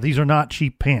 Yeah, these are not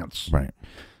cheap pants. Right.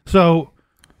 So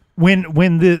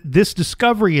when this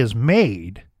discovery is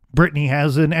made, Brittany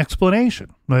has an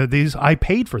explanation. I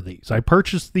paid for these. I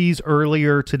purchased these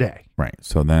earlier today. Right.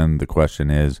 So then the question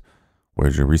is,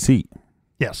 where's your receipt?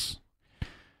 Yes.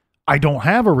 I don't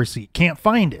have a receipt. Can't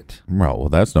find it. Well,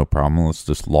 that's no problem. Let's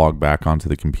just log back onto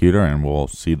the computer and we'll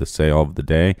see the sale of the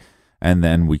day, and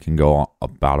then we can go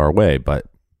about our way. But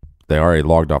they already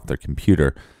logged off their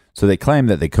computer. So they claim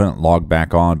that they couldn't log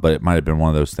back on, but it might have been one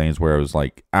of those things where it was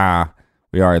like,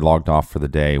 we already logged off for the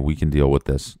day. We can deal with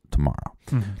this tomorrow.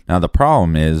 Mm-hmm. Now, the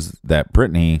problem is that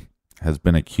Brittany has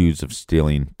been accused of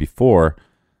stealing before,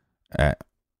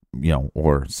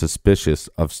 or suspicious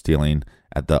of stealing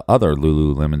at the other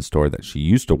Lululemon store that she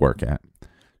used to work at.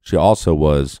 She also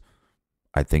was,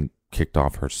 I think, kicked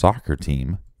off her soccer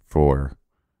team for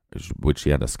which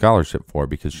she had a scholarship for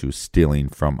because she was stealing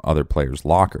from other players'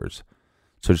 lockers.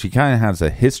 So she kind of has a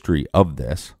history of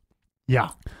this. Yeah.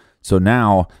 So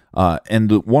now,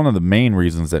 one of the main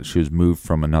reasons that she was moved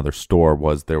from another store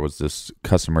was there was this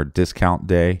customer discount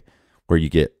day where you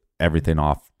get everything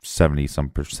off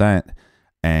 70%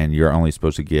 and you're only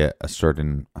supposed to get a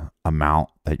certain amount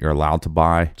that you're allowed to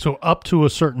buy. So up to a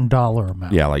certain dollar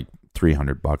amount. Yeah, like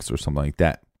 $300 or something like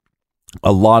that.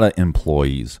 A lot of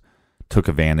employees took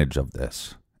advantage of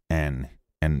this and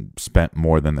spent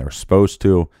more than they were supposed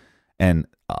to, and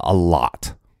a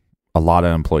lot of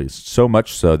employees, so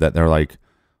much so that they're like,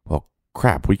 well,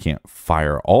 crap, we can't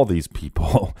fire all these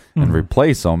people and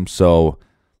replace them. So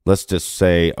let's just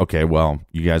say, okay, well,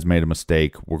 you guys made a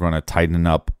mistake. We're going to tighten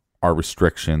up our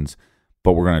restrictions,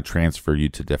 but we're going to transfer you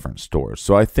to different stores.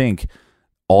 So I think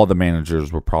all the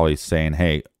managers were probably saying,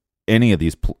 hey, any of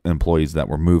these employees that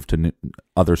were moved to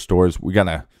other stores, we got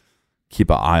to keep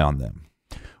an eye on them.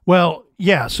 Well,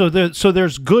 yeah, so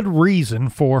there's good reason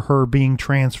for her being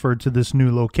transferred to this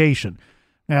new location.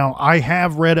 Now, I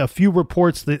have read a few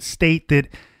reports that state that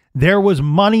there was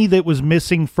money that was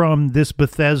missing from this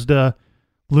Bethesda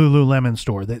Lululemon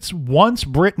store. That's once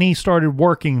Brittany started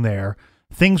working there,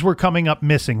 things were coming up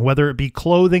missing, whether it be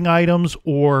clothing items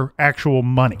or actual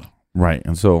money. Right.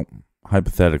 And so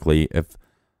hypothetically, if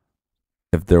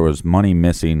there was money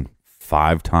missing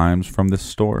 5 times from this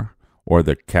store, or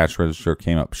the cash register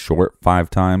came up short 5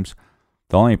 times,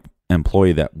 the only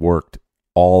employee that worked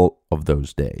all of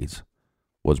those days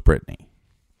was Brittany.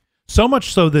 So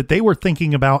much so that they were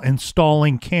thinking about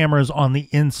installing cameras on the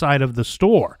inside of the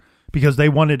store because they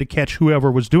wanted to catch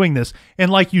whoever was doing this.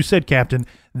 And like you said, Captain,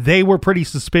 they were pretty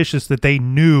suspicious that they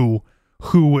knew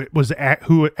who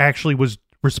actually was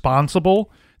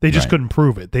responsible. They just couldn't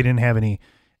prove it. They didn't have any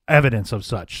evidence of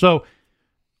such. So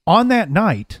on that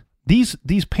night,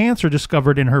 these pants are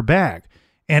discovered in her bag.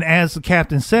 And as the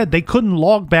captain said, they couldn't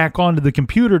log back onto the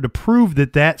computer to prove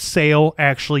that sale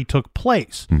actually took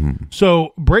place. Mm-hmm.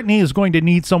 So Brittany is going to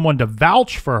need someone to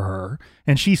vouch for her.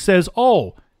 And she says,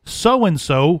 oh,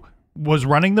 so-and-so was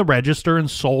running the register and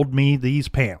sold me these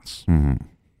pants. Mm-hmm.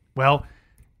 Well,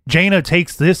 Jana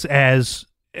takes this as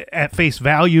at face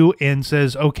value and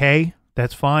says, okay,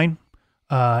 that's fine.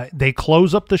 They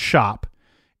close up the shop.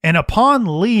 And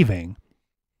upon leaving,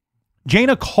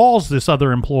 Jana calls this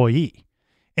other employee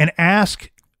and asks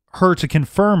her to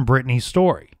confirm Brittany's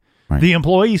story. Right. The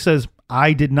employee says,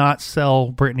 I did not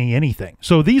sell Brittany anything.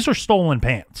 So these are stolen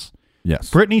pants. Yes.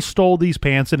 Brittany stole these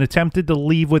pants and attempted to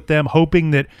leave with them,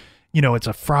 hoping that, it's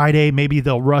a Friday. Maybe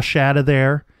they'll rush out of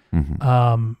there.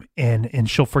 Mm-hmm. And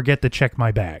she'll forget to check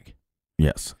my bag.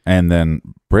 Yes. And then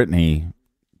Brittany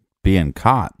being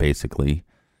caught, basically,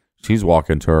 she's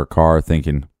walking to her car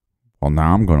thinking, well,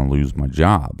 now I'm going to lose my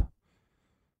job.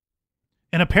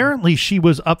 And apparently she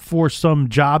was up for some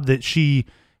job that she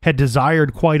had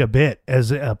desired quite a bit as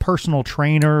a personal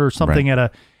trainer or something at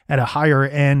a higher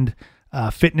end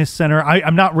fitness center.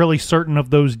 I'm not really certain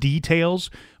of those details,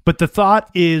 but the thought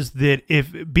is that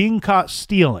if being caught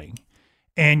stealing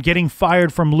and getting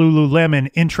fired from Lululemon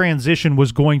in transition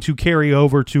was going to carry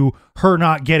over to her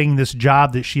not getting this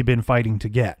job that she'd been fighting to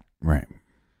get. Right.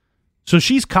 So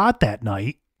she's caught that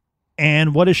night,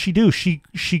 and what does she do? She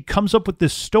comes up with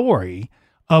this story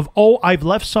of, oh, I've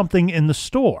left something in the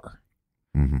store.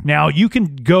 Mm-hmm. Now, you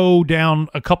can go down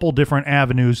a couple different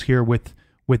avenues here with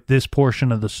this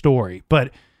portion of the story,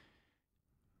 but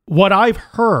what I've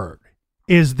heard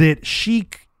is that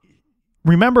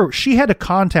remember, she had to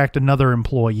contact another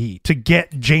employee to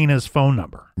get Jana's phone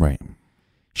number. Right.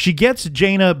 She gets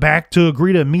Jana back to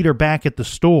agree to meet her back at the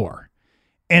store.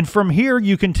 And from here,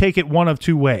 you can take it one of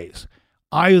two ways.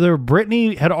 Either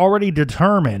Brittany had already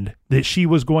determined that she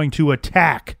was going to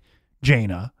attack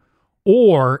Jana,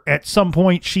 or at some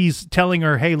point she's telling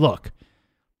her, hey, look,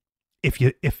 if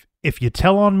you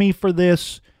tell on me for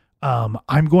this,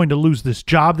 I'm going to lose this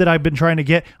job that I've been trying to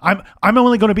get. I'm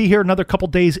only going to be here another couple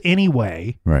days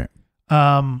anyway. Right.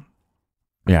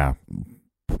 Yeah.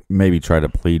 Maybe try to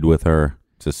plead with her.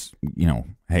 Just,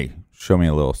 hey, show me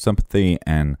a little sympathy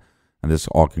and this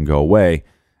all can go away.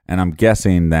 And I'm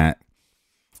guessing that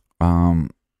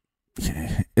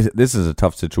this is a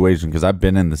tough situation because I've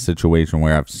been in the situation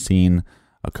where I've seen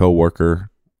a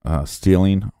coworker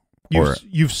stealing.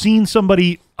 You've seen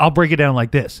somebody, I'll break it down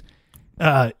like this.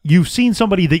 You've seen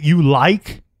somebody that you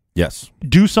like Yes.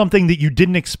 do something that you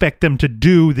didn't expect them to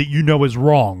do that you know is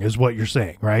wrong, is what you're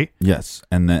saying, right? Yes.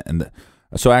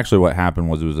 So actually what happened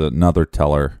was it was another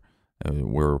teller.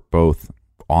 We're both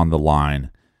on the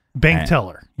line. Bank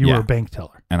teller. You were a bank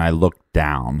teller. And I look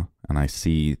down and I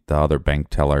see the other bank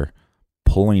teller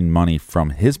pulling money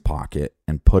from his pocket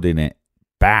and putting it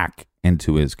back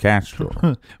into his cash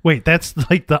drawer. Wait, that's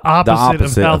like the opposite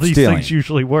of how these stealing. things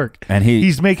usually work. And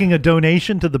he's making a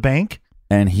donation to the bank?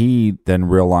 And he then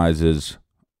realizes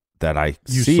that I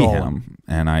see saw him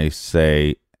and I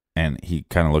say, and he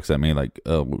kind of looks at me like,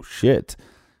 oh, shit.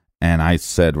 And I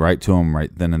said right to him right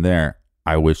then and there,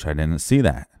 I wish I didn't see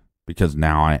that. Because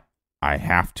now I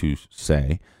have to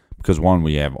say, because one,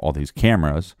 we have all these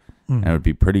cameras, and it would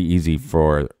be pretty easy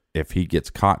for, if he gets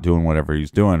caught doing whatever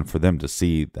he's doing, for them to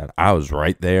see that I was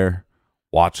right there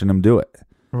watching him do it.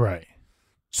 Right.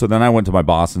 So then I went to my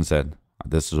boss and said,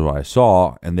 this is what I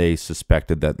saw, and they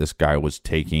suspected that this guy was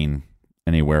taking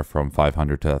anywhere from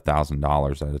 $500 to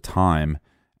 $1,000 at a time,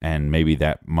 and maybe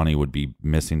that money would be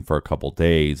missing for a couple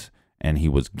days, and he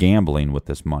was gambling with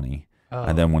this money.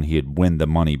 And then when he'd win the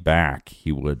money back,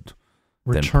 he would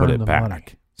then put it back. Money.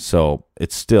 So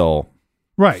it's still...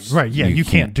 Right. Yeah, you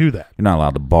can't do that. You're not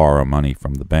allowed to borrow money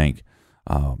from the bank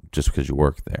just because you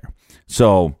work there.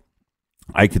 So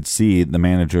I could see the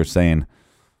manager saying,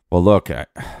 well, look,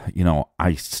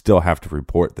 I still have to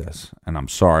report this, and I'm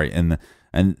sorry.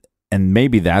 And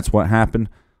maybe that's what happened,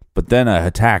 but then an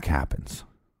attack happens.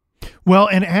 Well,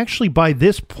 and actually by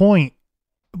this point,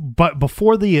 but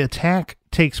before the attack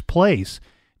takes place,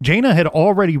 Jana had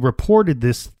already reported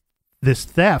this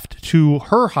theft to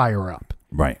her higher up.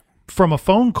 Right. From a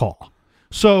phone call.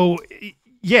 So,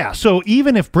 yeah. So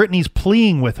even if Brittany's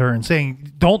pleading with her and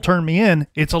saying, don't turn me in,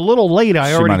 it's a little late.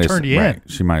 I already turned you in.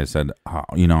 She might have said, I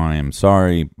am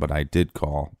sorry, but I did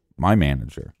call my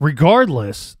manager.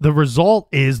 Regardless, the result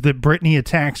is that Brittany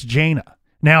attacks Jana.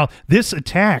 Now, this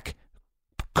attack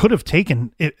could have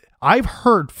taken it. I've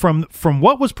heard from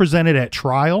what was presented at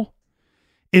trial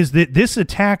is that this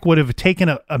attack would have taken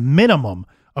a minimum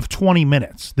of 20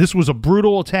 minutes. This was a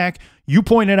brutal attack. You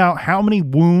pointed out how many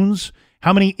wounds,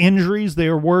 how many injuries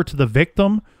there were to the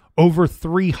victim. Over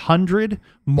 300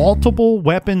 multiple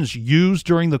weapons used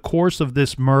during the course of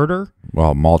this murder.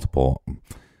 Well, multiple.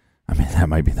 I mean, that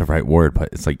might be the right word, but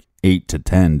it's like 8 to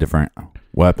 10 different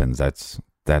weapons. That's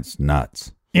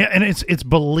nuts. Yeah, and it's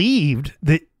believed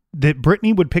that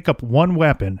Brittany would pick up one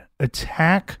weapon,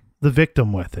 attack the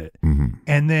victim with it,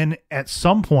 and then at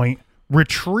some point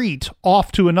retreat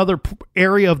off to another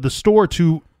area of the store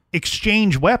to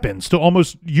exchange weapons, to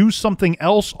almost use something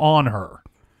else on her.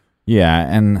 Yeah,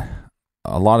 and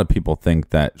a lot of people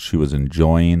think that she was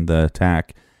enjoying the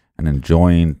attack and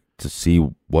enjoying to see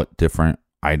what different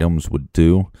items would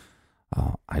do.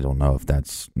 I don't know if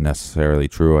that's necessarily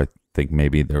true. I think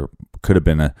maybe there could have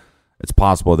been it's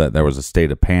possible that there was a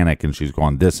state of panic and she's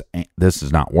going, this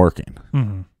is not working.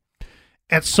 Mm-hmm.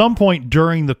 At some point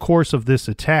during the course of this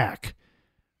attack,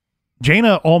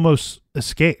 Jana almost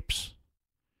escapes.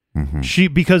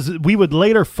 Mm-hmm. Because we would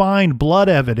later find blood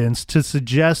evidence to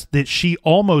suggest that she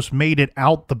almost made it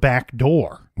out the back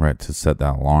door. Right, to set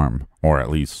that alarm, or at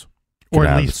least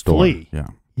flee.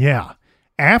 Yeah.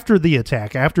 After the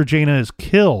attack, after Jana is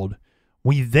killed,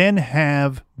 we then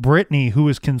have Brittany, who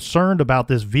is concerned about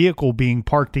this vehicle being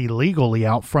parked illegally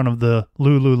out front of the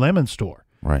Lululemon store.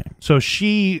 Right. So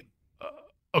she,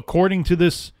 according to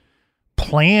this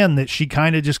plan that she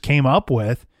kind of just came up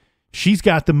with, she's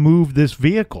got to move this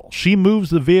vehicle. She moves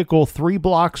the vehicle 3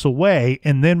 blocks away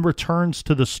and then returns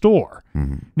to the store.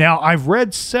 Mm-hmm. Now, I've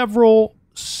read several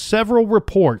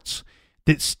reports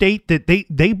that state that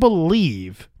they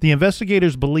believe, the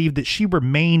investigators believe, that she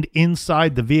remained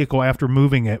inside the vehicle after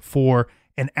moving it for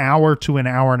an hour to an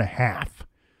hour and a half.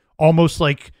 Almost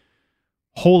like,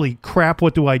 holy crap,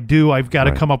 what do I do? I've got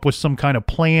to come up with some kind of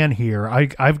plan here.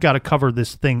 I've got to cover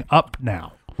this thing up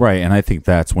now. Right, and I think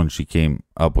that's when she came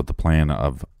up with the plan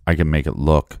of, I can make it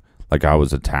look like I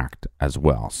was attacked as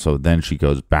well. So then she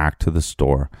goes back to the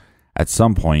store. At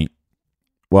some point,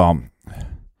 well, I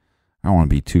don't want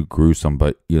to be too gruesome,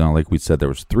 but, like we said, there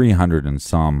was 300 and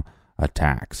some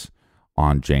attacks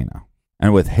on Jayna.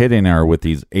 And with hitting her with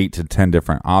these 8 to 10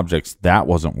 different objects, that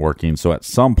wasn't working. So at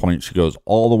some point, she goes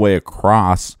all the way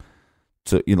across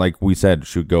to, like we said,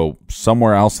 she would go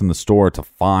somewhere else in the store to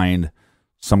find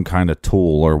some kind of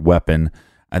tool or weapon.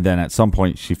 And then at some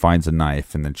point, she finds a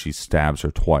knife, and then she stabs her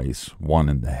twice, one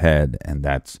in the head, and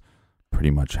that's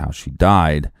pretty much how she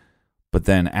died. But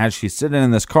then as she's sitting in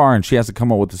this car and she has to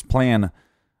come up with this plan,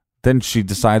 then she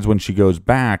decides when she goes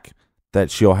back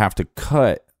that she'll have to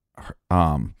cut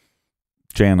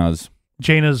Jayna's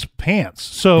pants.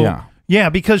 So, yeah,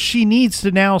 because she needs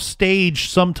to now stage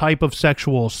some type of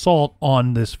sexual assault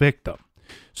on this victim.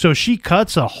 So she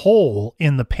cuts a hole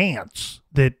in the pants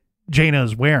that Jayna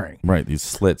is wearing. Right, these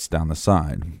slits down the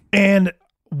side. And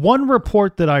one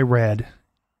report that I read,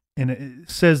 and it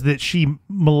says that she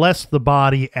molests the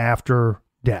body after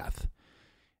death.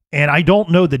 And I don't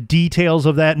know the details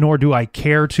of that, nor do I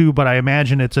care to, but I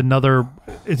imagine it's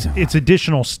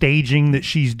additional staging that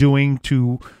she's doing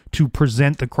to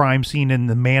present the crime scene in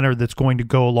the manner that's going to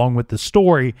go along with the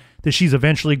story that she's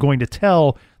eventually going to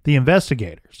tell the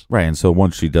investigators. Right, and so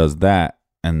once she does that,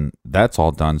 and that's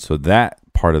all done, so that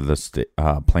part of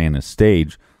the plan is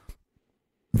staged,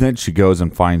 then she goes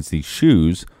and finds these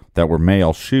shoes that were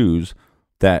male shoes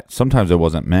that sometimes it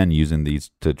wasn't men using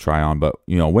these to try on, but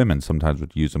women sometimes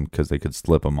would use them because they could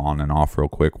slip them on and off real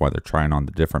quick while they're trying on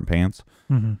the different pants.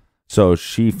 Mm-hmm. So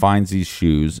she finds these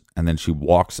shoes, and then she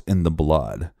walks in the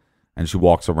blood, and she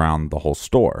walks around the whole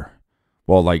store.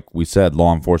 Well, like we said,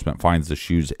 law enforcement finds the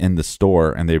shoes in the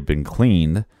store, and they've been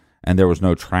cleaned, and there was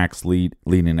no tracks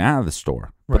leading out of the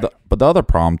store. Right. But the other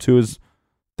problem too is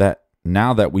that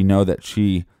now that we know that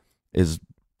she is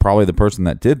probably the person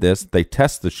that did this, they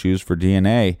test the shoes for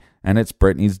DNA, and it's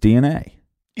Brittany's DNA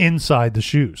inside the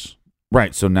shoes.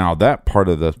 Right. So now that part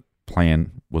of the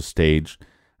plan was staged,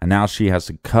 and now she has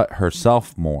to cut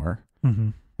herself more, mm-hmm.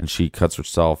 and she cuts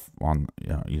herself on,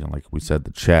 like we said,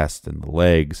 the chest and the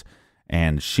legs,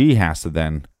 and she has to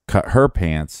then cut her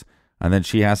pants, and then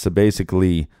she has to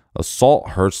basically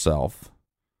assault herself,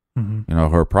 mm-hmm.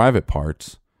 Her private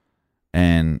parts,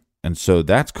 and so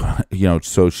that's,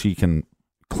 so she can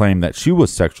claim that she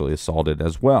was sexually assaulted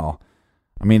as well.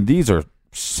 I mean, these are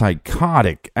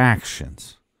psychotic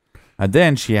actions. And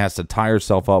then she has to tie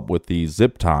herself up with these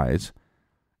zip ties,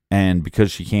 and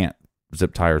because she can't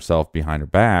zip tie herself behind her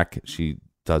back, she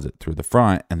does it through the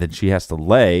front, and then she has to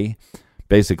lay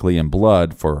basically in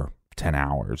blood for 10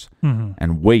 hours mm-hmm.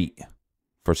 and wait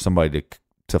for somebody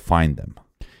to find them.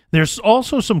 There's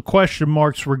also some question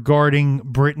marks regarding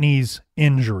Brittany's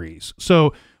injuries.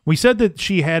 So we said that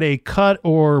she had a cut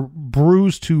or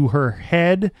bruise to her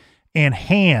head and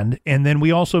hand, and then we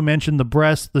also mentioned the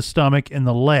breast, the stomach, and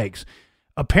the legs.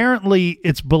 Apparently,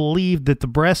 it's believed that the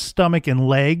breast, stomach, and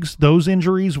legs, those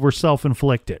injuries were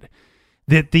self-inflicted.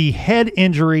 That the head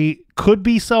injury could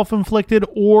be self-inflicted,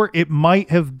 or it might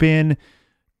have been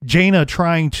Jayna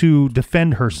trying to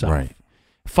defend herself, right.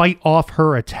 Fight off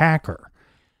her attacker.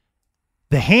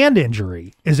 The hand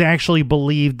injury is actually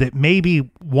believed that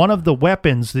maybe one of the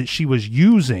weapons that she was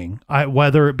using,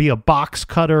 whether it be a box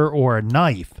cutter or a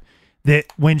knife, that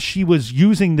when she was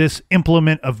using this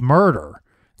implement of murder,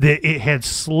 that it had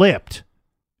slipped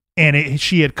and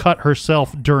she had cut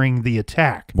herself during the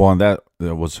attack. Well, and that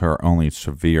was her only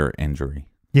severe injury.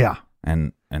 Yeah.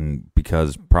 And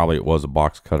because probably it was a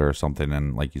box cutter or something,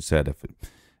 and like you said, if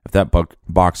that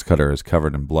box cutter is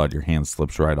covered in blood, your hand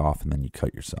slips right off and then you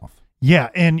cut yourself. Yeah,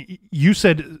 and you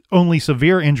said only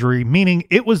severe injury, meaning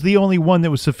it was the only one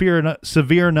that was severe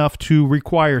enough to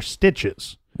require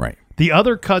stitches. Right. The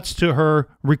other cuts to her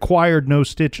required no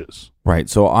stitches. Right.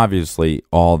 So obviously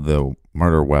all the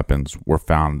murder weapons were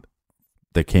found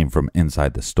that came from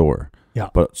inside the store. Yeah.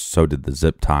 But so did the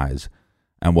zip ties.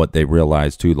 And what they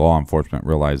realized too, law enforcement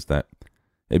realized that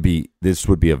this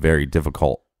would be a very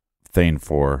difficult thing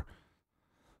for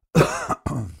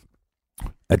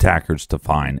attackers to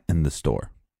find in the store.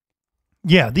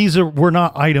 Yeah, these were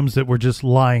not items that were just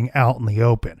lying out in the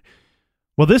open.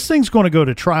 Well, this thing's going to go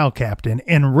to trial, Captain.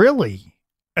 And really,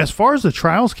 as far as the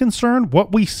trial's concerned,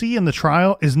 what we see in the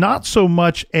trial is not so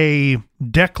much a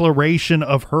declaration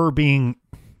of her being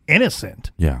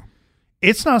innocent. Yeah.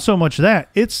 It's not so much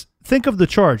that. Think of the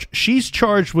charge. She's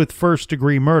charged with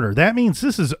first-degree murder. That means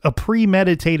this is a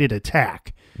premeditated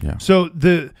attack. Yeah. So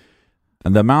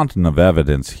and the mountain of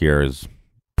evidence here is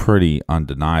pretty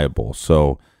undeniable.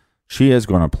 So she is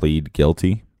going to plead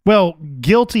guilty. Well,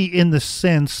 guilty in the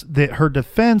sense that her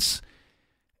defense,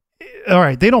 all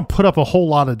right, they don't put up a whole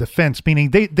lot of defense, meaning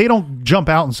they don't jump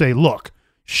out and say, look,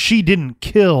 she didn't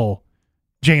kill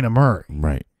Jayna Murray.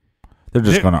 Right. They're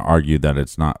just going to argue that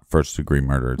it's not first-degree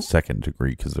murder, it's second-degree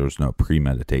because there's no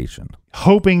premeditation.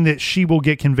 Hoping that she will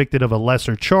get convicted of a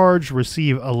lesser charge,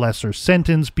 receive a lesser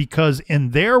sentence, because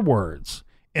in their words,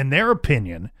 in their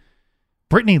opinion,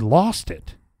 Brittany lost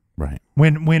it. Right.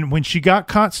 When she got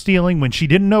caught stealing, when she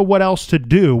didn't know what else to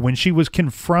do, when she was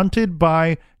confronted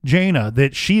by Jayna,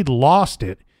 that she'd lost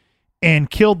it and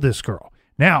killed this girl.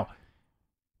 Now,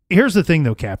 here's the thing,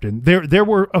 though, Captain. There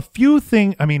were a few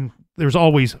things. I mean, there's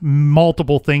always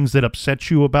multiple things that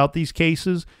upset you about these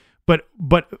cases, but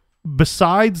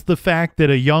besides the fact that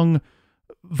a young,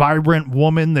 vibrant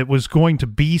woman that was going to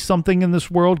be something in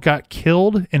this world got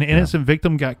killed, an innocent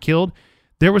victim got killed,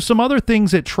 there were some other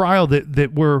things at trial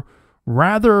that were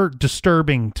rather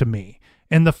disturbing to me.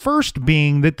 And the first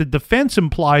being that the defense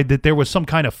implied that there was some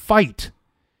kind of fight,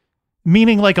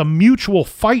 meaning like a mutual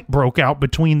fight broke out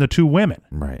between the two women.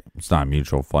 Right. It's not a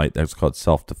mutual fight. That's called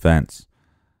self-defense.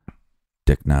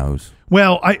 Dick knows.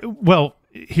 Well,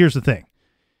 here's the thing.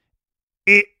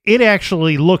 It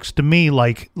actually looks to me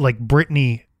like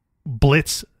Brittany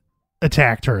Blitz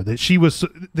attacked her, that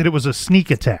it was a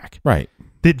sneak attack. Right.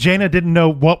 That Jayna didn't know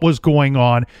what was going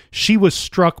on. She was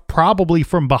struck probably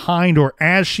from behind or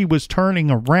as she was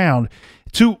turning around.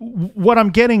 To what I'm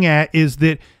getting at is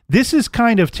that this is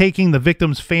kind of taking the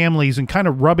victims' families and kind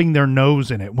of rubbing their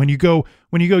nose in it. When you go,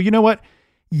 you know what?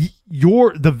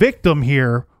 The victim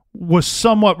here was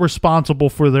somewhat responsible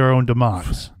for their own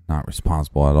demise. Not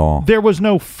responsible at all. There was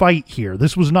no fight here.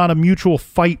 This was not a mutual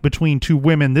fight between two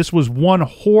women. This was one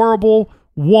horrible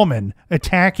woman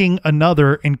attacking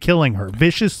another and killing her,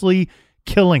 viciously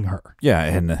killing her. Yeah,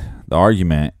 and the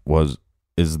argument was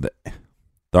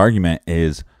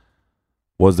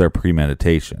there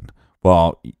premeditation?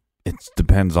 Well, it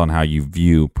depends on how you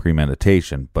view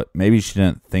premeditation, but maybe she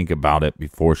didn't think about it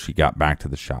before she got back to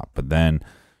the shop, but then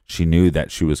she knew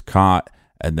that she was caught,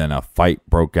 and then a fight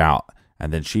broke out,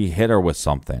 and then she hit her with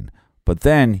something. But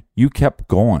then you kept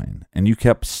going, and you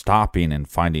kept stopping and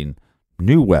finding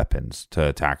new weapons to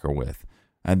attack her with.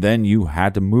 And then you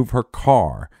had to move her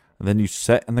car, and then you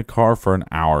sat in the car for an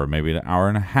hour, maybe an hour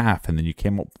and a half, and then you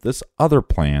came up with this other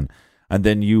plan, and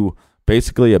then you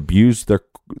basically abused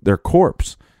their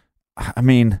corpse. I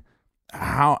mean,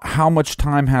 how much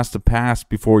time has to pass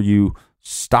before you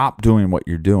stop doing what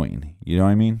you're doing? You know what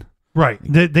I mean? Right.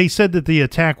 They said that the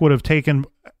attack would have taken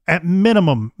at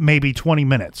minimum maybe 20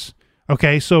 minutes.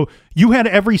 Okay, so you had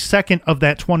every second of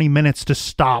that 20 minutes to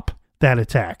stop that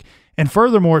attack. And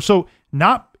furthermore,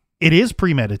 it is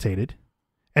premeditated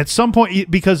at some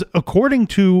point, because according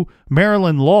to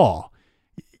Maryland law,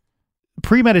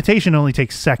 premeditation only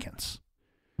takes seconds.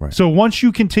 Right. So once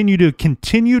you continue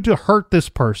to hurt this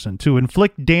person, to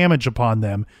inflict damage upon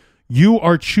them, you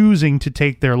are choosing to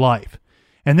take their life.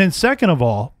 And then second of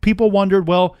all, people wondered,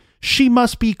 well, she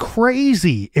must be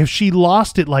crazy if she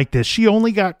lost it like this. She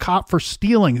only got caught for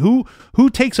stealing. Who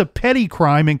takes a petty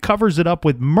crime and covers it up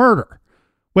with murder?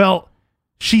 Well,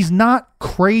 she's not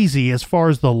crazy as far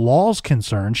as the law's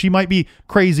concerned. She might be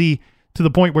crazy to the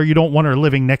point where you don't want her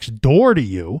living next door to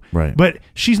you. Right. But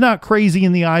she's not crazy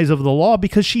in the eyes of the law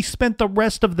because she spent the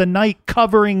rest of the night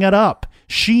covering it up.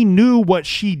 She knew what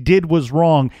she did was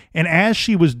wrong, and as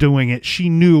she was doing it, she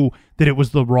knew that it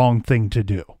was the wrong thing to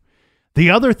do. The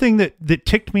other thing that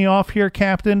ticked me off here,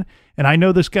 Captain, and I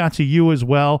know this got to you as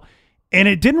well, and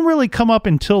it didn't really come up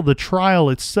until the trial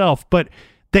itself, but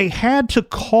they had to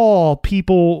call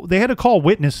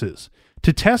witnesses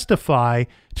to testify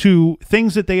to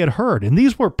things that they had heard. And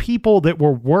these were people that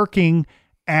were working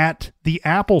at the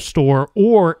Apple Store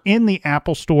or in the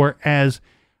Apple Store as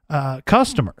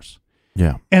customers.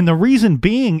 Yeah. And the reason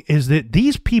being is that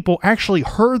these people actually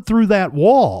heard through that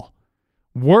wall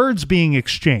words being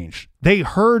exchanged. They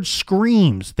heard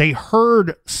screams. They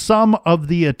heard some of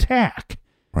the attack.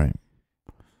 Right.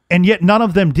 And yet none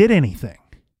of them did anything.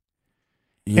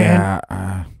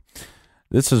 Yeah.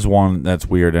 This is one that's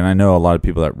weird. And I know a lot of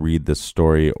people that read this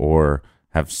story or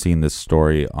have seen this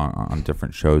story on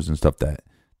different shows and stuff that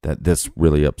this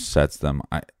really upsets them.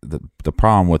 The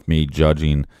problem with me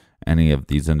judging any of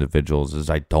these individuals is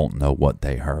I don't know what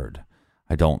they heard.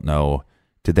 I don't know.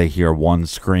 Did they hear one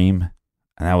scream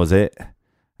and that was it?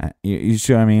 You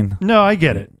see what I mean? No, I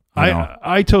get it.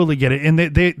 I totally get it. And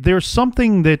there's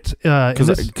something that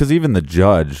because even the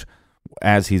judge,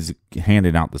 as he's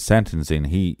handing out the sentencing,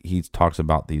 he talks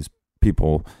about these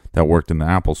people that worked in the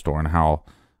Apple store and how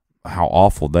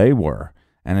awful they were.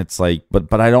 And it's like,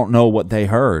 but I don't know what they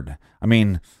heard. I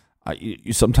mean,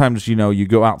 you sometimes, you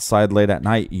go outside late at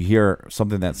night, you hear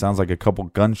something that sounds like a couple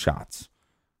gunshots.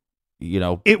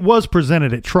 It was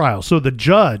presented at trial, so the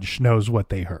judge knows what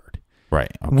they heard.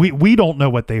 Right. Okay. We don't know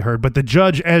what they heard, but the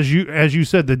judge, as you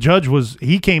said, the judge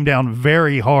he came down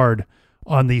very hard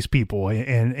on these people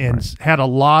and right. had a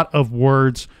lot of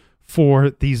words for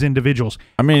these individuals.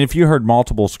 I mean, if you heard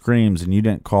multiple screams and you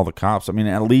didn't call the cops, I mean,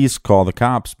 at least call the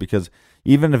cops, because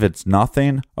even if it's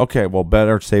nothing, okay, well,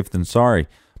 better safe than sorry.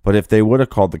 But if they would have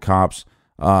called the cops,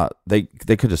 they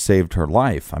could have saved her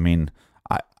life. I mean,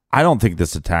 I don't think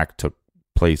this attack took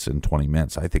place in 20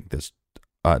 minutes. I think this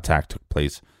attack took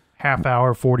place half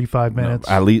hour, 45 minutes.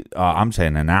 At least I'm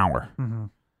saying an hour. Mm-hmm.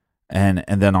 And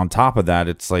then on top of that,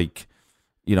 it's like,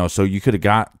 so you could have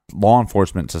got law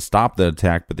enforcement to stop the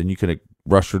attack, but then you could have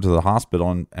rushed her to the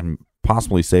hospital and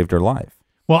possibly saved her life.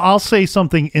 Well, I'll say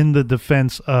something in the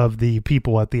defense of the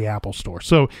people at the Apple store.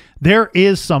 So there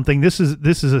is something, this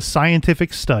is a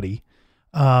scientific study.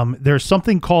 There's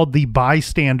something called the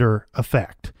bystander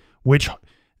effect, which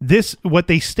what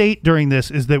they state during this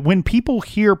is that when people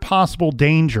hear possible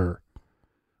danger,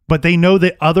 but they know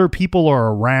that other people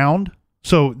are around,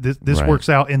 so this right. works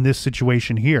out in this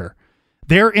situation here.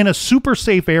 They're in a super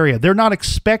safe area. They're not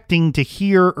expecting to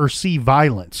hear or see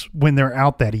violence when they're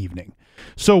out that evening.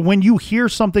 So when you hear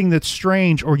something that's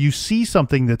strange or you see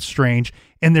something that's strange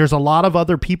and there's a lot of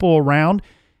other people around,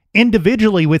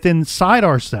 individually inside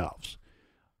ourselves,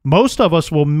 most of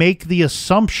us will make the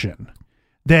assumption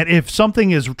that if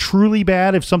something is truly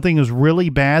bad, if something is really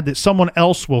bad, that someone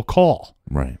else will call.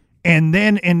 Right. And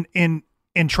then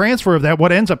in transfer of that,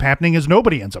 what ends up happening is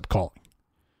nobody ends up calling.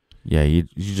 Yeah, you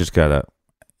just gotta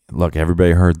look.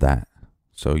 Everybody heard that,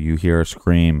 so you hear a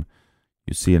scream,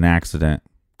 you see an accident,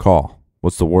 call.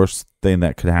 What's the worst thing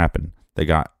that could happen? They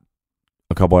got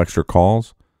a couple extra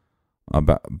calls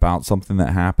about something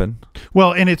that happened.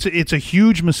 Well, and it's a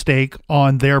huge mistake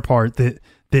on their part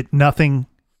that nothing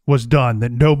was done,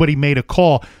 that nobody made a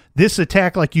call. This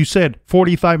attack, like you said,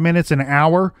 45 minutes, an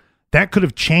hour, that could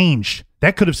have changed.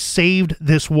 That could have saved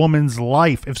this woman's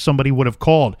life if somebody would have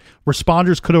called.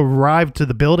 Responders could have arrived to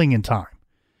the building in time.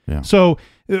 Yeah. So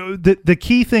the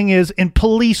key thing is, and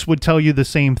police would tell you the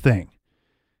same thing.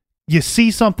 You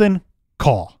see something,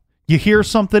 call. You hear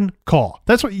something, call.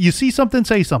 That's what you see something,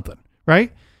 say something,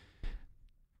 right?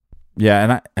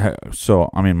 Yeah,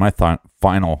 and my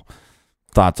final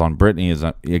thoughts on Brittany is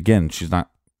that, again, she's not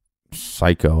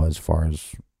psycho as far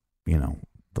as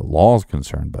the law is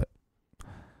concerned, but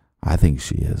I think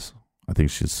she is. I think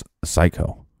she's a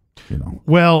psycho.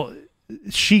 Well,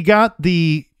 she got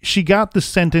the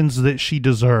sentence that she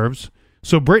deserves.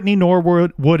 So Brittany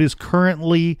Norwood is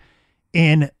currently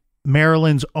in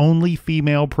Maryland's only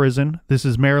female prison. This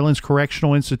is Maryland's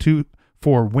Correctional Institute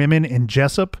for Women in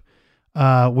Jessup,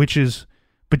 which is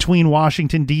between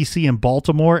Washington, D.C. and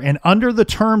Baltimore. And under the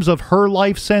terms of her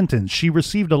life sentence, she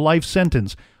received a life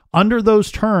sentence. Under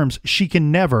those terms, she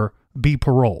can never be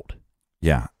paroled.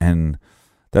 Yeah, and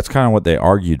that's kind of what they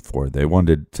argued for. They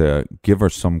wanted to give her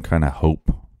some kind of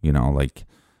hope, like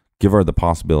give her the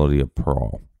possibility of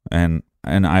parole. And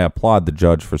I applaud the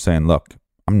judge for saying, look,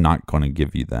 I'm not going to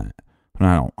give you that.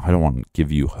 I don't want to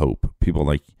give you hope. People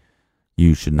like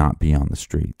you should not be on the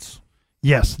streets.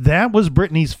 Yes, that was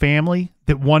Brittany's family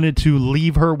that wanted to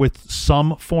leave her with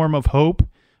some form of hope.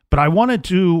 But I wanted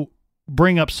to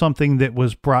bring up something that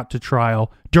was brought to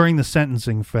trial during the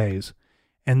sentencing phase.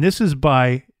 And this is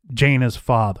by Jana's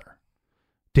father,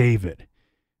 David.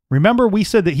 Remember, we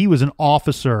said that he was an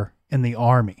officer in the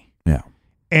Army. Yeah.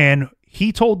 And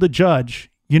he told the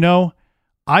judge,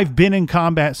 I've been in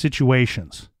combat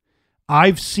situations.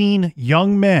 I've seen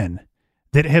young men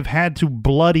that have had to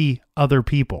bloody other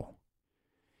people.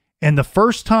 And the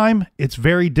first time, it's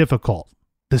very difficult.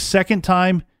 The second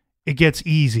time, it gets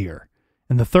easier.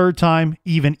 And the third time,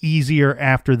 even easier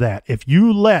after that. If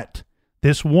you let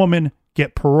this woman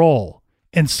get parole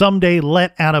and someday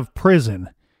let out of prison,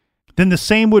 then the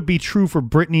same would be true for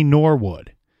Brittany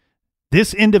Norwood.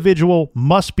 This individual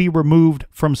must be removed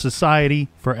from society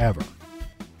forever.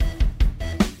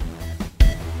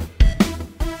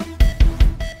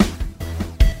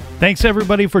 Thanks,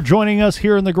 everybody, for joining us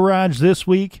here in the garage this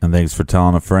week. And thanks for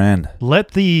telling a friend.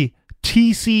 Let the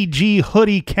TCG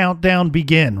hoodie countdown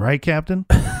begin, right, Captain?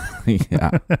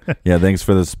 Yeah. Yeah, thanks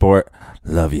for the support.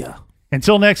 Love ya.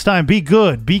 Until next time, be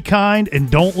good, be kind, and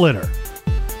don't litter.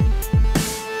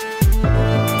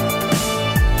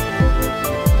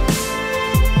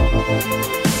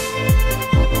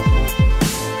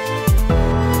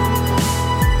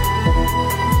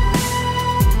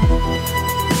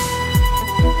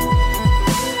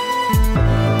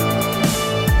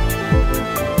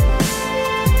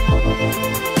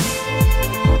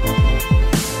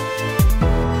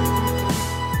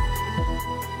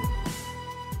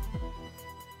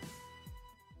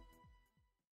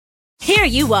 Here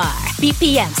you are,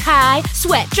 BPMs high,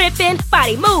 sweat dripping,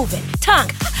 body moving, tongue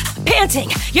panting.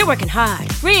 You're working hard,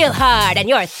 real hard, and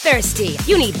you're thirsty.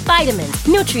 You need vitamins,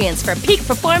 nutrients for peak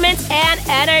performance and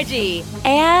energy.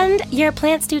 And your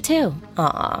plants do too.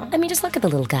 Aw, I mean, just look at the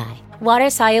little guy.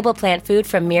 Water-soluble plant food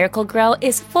from Miracle Grow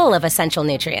is full of essential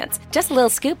nutrients. Just a little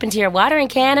scoop into your watering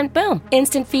can and boom,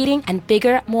 instant feeding and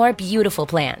bigger, more beautiful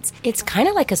plants. It's kind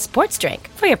of like a sports drink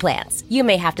for your plants. You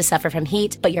may have to suffer from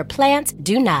heat, but your plants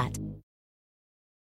do not.